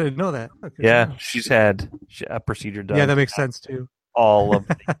 I didn't know that. Okay. Yeah, she's had a procedure done. Yeah, that makes sense too. All of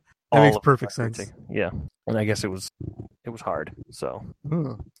that makes perfect sense. Yeah, and I guess it was hard. So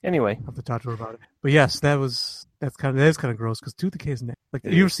I'll anyway, have to talk to her about it. But yes, that is kind of gross because tooth decay is like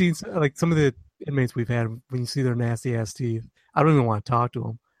you've seen like some of the inmates we've had when you see their nasty ass teeth. I don't even want to talk to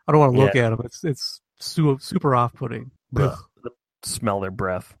them. I don't want to look at them. It's super off putting. Smell their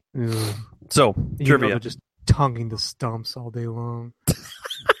breath. Ugh. So trivia, just tonguing the stumps all day long.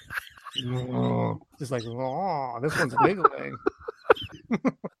 Just like, oh, this one's wiggling.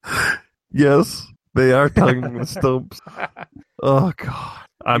 Yes, they are tonguing the stumps. Oh God,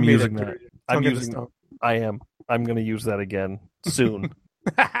 I'm using that. I am. I'm going to use that again soon.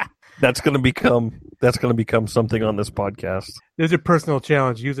 That's going to become something on this podcast. There's your personal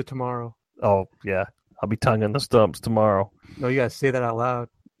challenge. Use it tomorrow. Oh yeah, I'll be tonguing the stumps tomorrow. No, you got to say that out loud.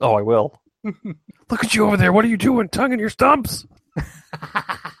 Oh, I will. Look at you over there. What are you doing? Tonguing your stumps?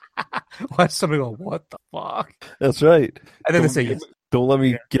 Why somebody go, what the fuck? That's right. And then they say, yes. Don't let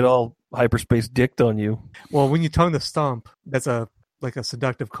me get all hyperspace dicked on you. Well, when you tongue the stump, that's a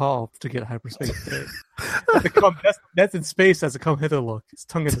seductive call to get hyperspace dick. That's in space. That's a come hither look. It's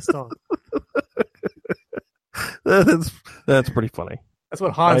tongue in the stump. That's pretty funny. That's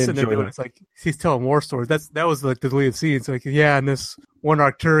what Han's sitting there doing. It's like he's telling war stories. That was like the deleted scene. It's like, yeah, and this one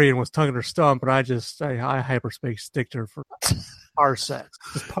Arcturian was tonguing her stump, and I hyperspace sticked her for parsecs.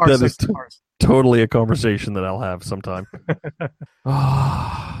 Just parsecs. Totally a conversation that I'll have sometime. It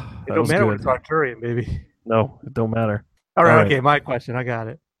don't matter when it's Arcturian, baby. No, it don't matter. All right, okay, my question. I got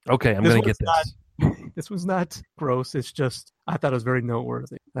it. Okay, I'm going to get this. This was not gross. It's just, I thought it was very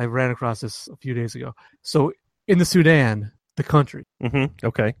noteworthy. I ran across this a few days ago. So, in the Sudan, the country. Mm-hmm.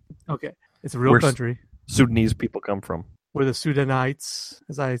 Okay. It's a real country. Sudanese people come from. Where the Sudanites,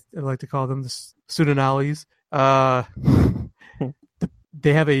 as I like to call them, the Sudanalis,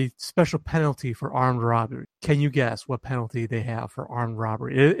 they have a special penalty for armed robbery. Can you guess what penalty they have for armed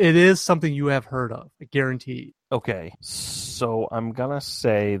robbery? It is something you have heard of, I guarantee. Okay, so I'm going to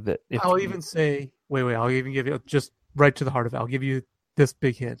say that I'll even give you, just right to the heart of it, I'll give you this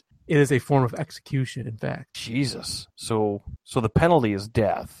big hint. It is a form of execution, in fact. Jesus. So the penalty is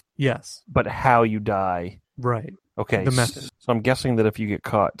death. Yes. But how you die. Right. Okay. The method. So I'm guessing that if you get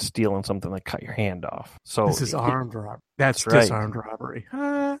caught stealing something, they cut your hand off. So this is armed robbery. That's right. Disarmed robbery.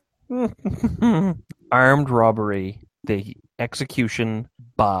 Armed robbery, the execution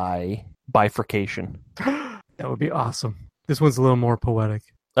by bifurcation. That would be awesome. This one's a little more poetic.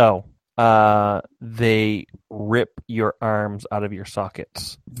 Oh. They rip your arms out of your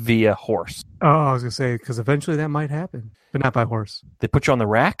sockets via horse. Oh, I was going to say, because eventually that might happen, but not by horse. They put you on the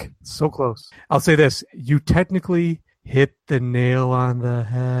rack? So close. I'll say this. You technically hit the nail on the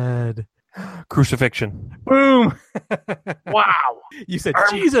head. Crucifixion. Boom. Wow. You said,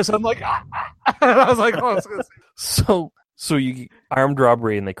 Jesus. I'm like, I was like, oh, I was going to say. So you armed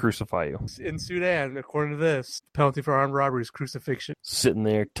robbery and they crucify you. In Sudan, according to this, penalty for armed robbery is crucifixion. Sitting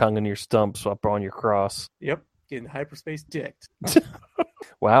there, tonguing your stumps up on your cross. Yep, getting hyperspace dicked.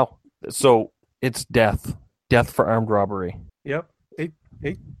 Wow. So it's death. Death for armed robbery. Yep.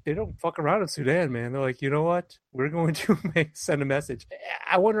 They don't fuck around in Sudan, man. They're like, you know what? We're going to send a message.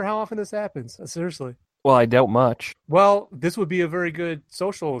 I wonder how often this happens. Seriously. Well, I doubt much. Well, this would be a very good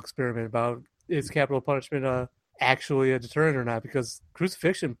social experiment about is capital punishment actually a deterrent or not, because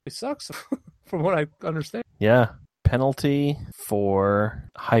crucifixion, it sucks from what I understand. Yeah. Penalty for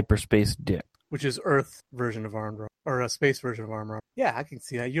hyperspace dick. Which is Earth version of armed robbery, or a space version of armed robbery. Yeah, I can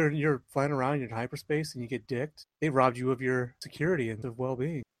see that. You're flying around in hyperspace and you get dicked. They robbed you of your security and of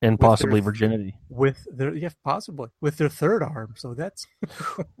well-being. And possibly virginity. Possibly. With their third arm. So that's...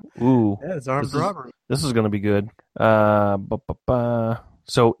 Ooh. That's armed robbery. This is going to be good.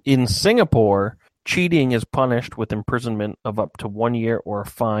 So in Singapore... cheating is punished with imprisonment of up to 1 year or a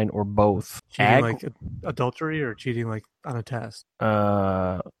fine or both. Cheating like adultery or cheating like on a test?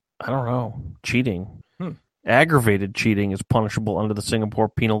 I don't know. Cheating. Aggravated cheating is punishable under the Singapore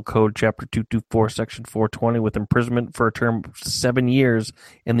Penal Code, Chapter 224, Section 420, with imprisonment for a term of 7 years,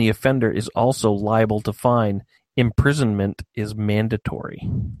 and the offender is also liable to fine. Imprisonment is mandatory.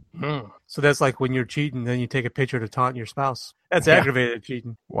 So that's like when you're cheating, then you take a picture to taunt your spouse. That's aggravated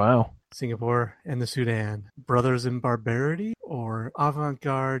cheating. Wow. Singapore and the Sudan. Brothers in barbarity or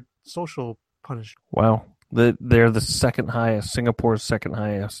avant-garde social punishment? Wow. They're the second highest. Singapore's second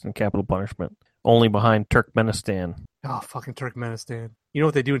highest in capital punishment. Only behind Turkmenistan. Oh, fucking Turkmenistan. You know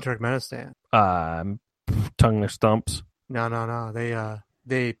what they do in Turkmenistan? Tongue their stumps. No.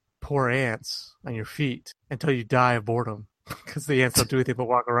 They pour ants on your feet until you die of boredom. Because the ants don't do anything but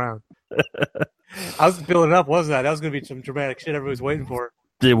walk around. I was building up, wasn't I? That was going to be some dramatic shit everybody was waiting for.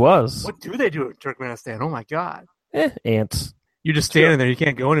 It was. What do they do in Turkmenistan? Oh, my God. Ants. You're just standing there. You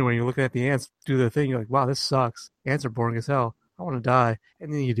can't go anywhere. You're looking at the ants do their thing. You're like, wow, this sucks. Ants are boring as hell. I want to die.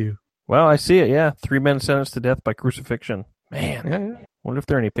 And then you do. Well, I see it, yeah. 3 men sentenced to death by crucifixion. Man, yeah. Wonder if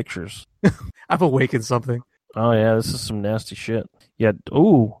there are any pictures. I've awakened something. Oh, yeah, this is some nasty shit. Yeah,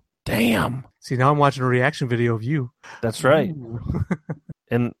 ooh, damn. See, now I'm watching a reaction video of you. That's right.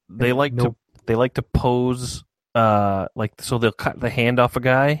 And they like to pose, so they'll cut the hand off a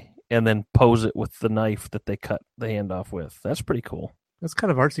guy and then pose it with the knife that they cut the hand off with. That's pretty cool. That's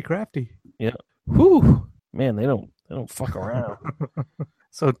kind of artsy crafty. Yeah. Whew. Man, they don't fuck around.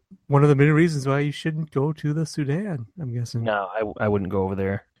 So one of the many reasons why you shouldn't go to the Sudan, I'm guessing. No, I wouldn't go over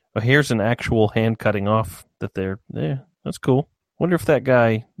there. Well, here's an actual hand cutting off that they're, that's cool. Wonder if that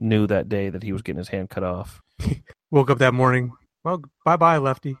guy knew that day that he was getting his hand cut off. Woke up that morning. Well, bye-bye,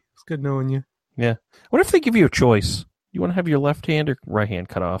 lefty. It's good knowing you. Yeah. What if they give you a choice? You want to have your left hand or right hand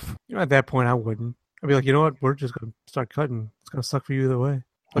cut off? At that point, I wouldn't. I'd be like, you know what? We're just going to start cutting. It's going to suck for you either way.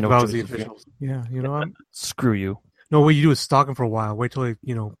 Like if I was the officials. Yeah, you know what? Screw you. No, what you do is stalk him for a while. Wait till he,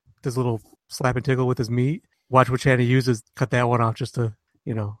 does a little slap and tickle with his meat. Watch which hand he uses. Cut that one off just to,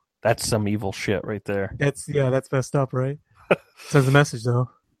 That's some evil shit right there. That's messed up, right? Sends a message though.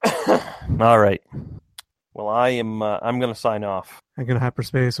 All right. Well, I'm going to sign off. I'm going to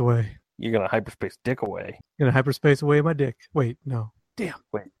hyperspace away. You're going to hyperspace dick away. I'm going to hyperspace away my dick. Wait, no. Damn.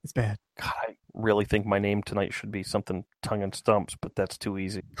 Wait. It's bad. God, I really think my name tonight should be something tongue and stumps, but that's too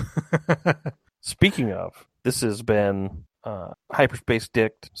easy. Speaking of, this has been Hyperspace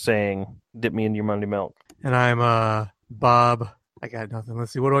Dick saying, dip me in your Monday milk. And I'm Bob. I got nothing.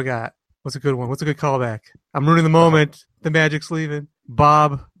 Let's see. What do I got? What's a good one? What's a good callback? I'm ruining the moment. The magic's leaving.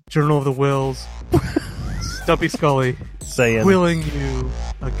 Bob, Journal of the Wills. Stumpy Scully. Saying. Willing you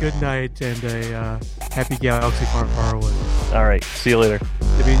a good night and a happy galaxy far, far away. All right. See you later.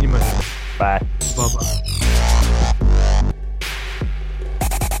 Dip me in your Monday. Bye. Bye-bye.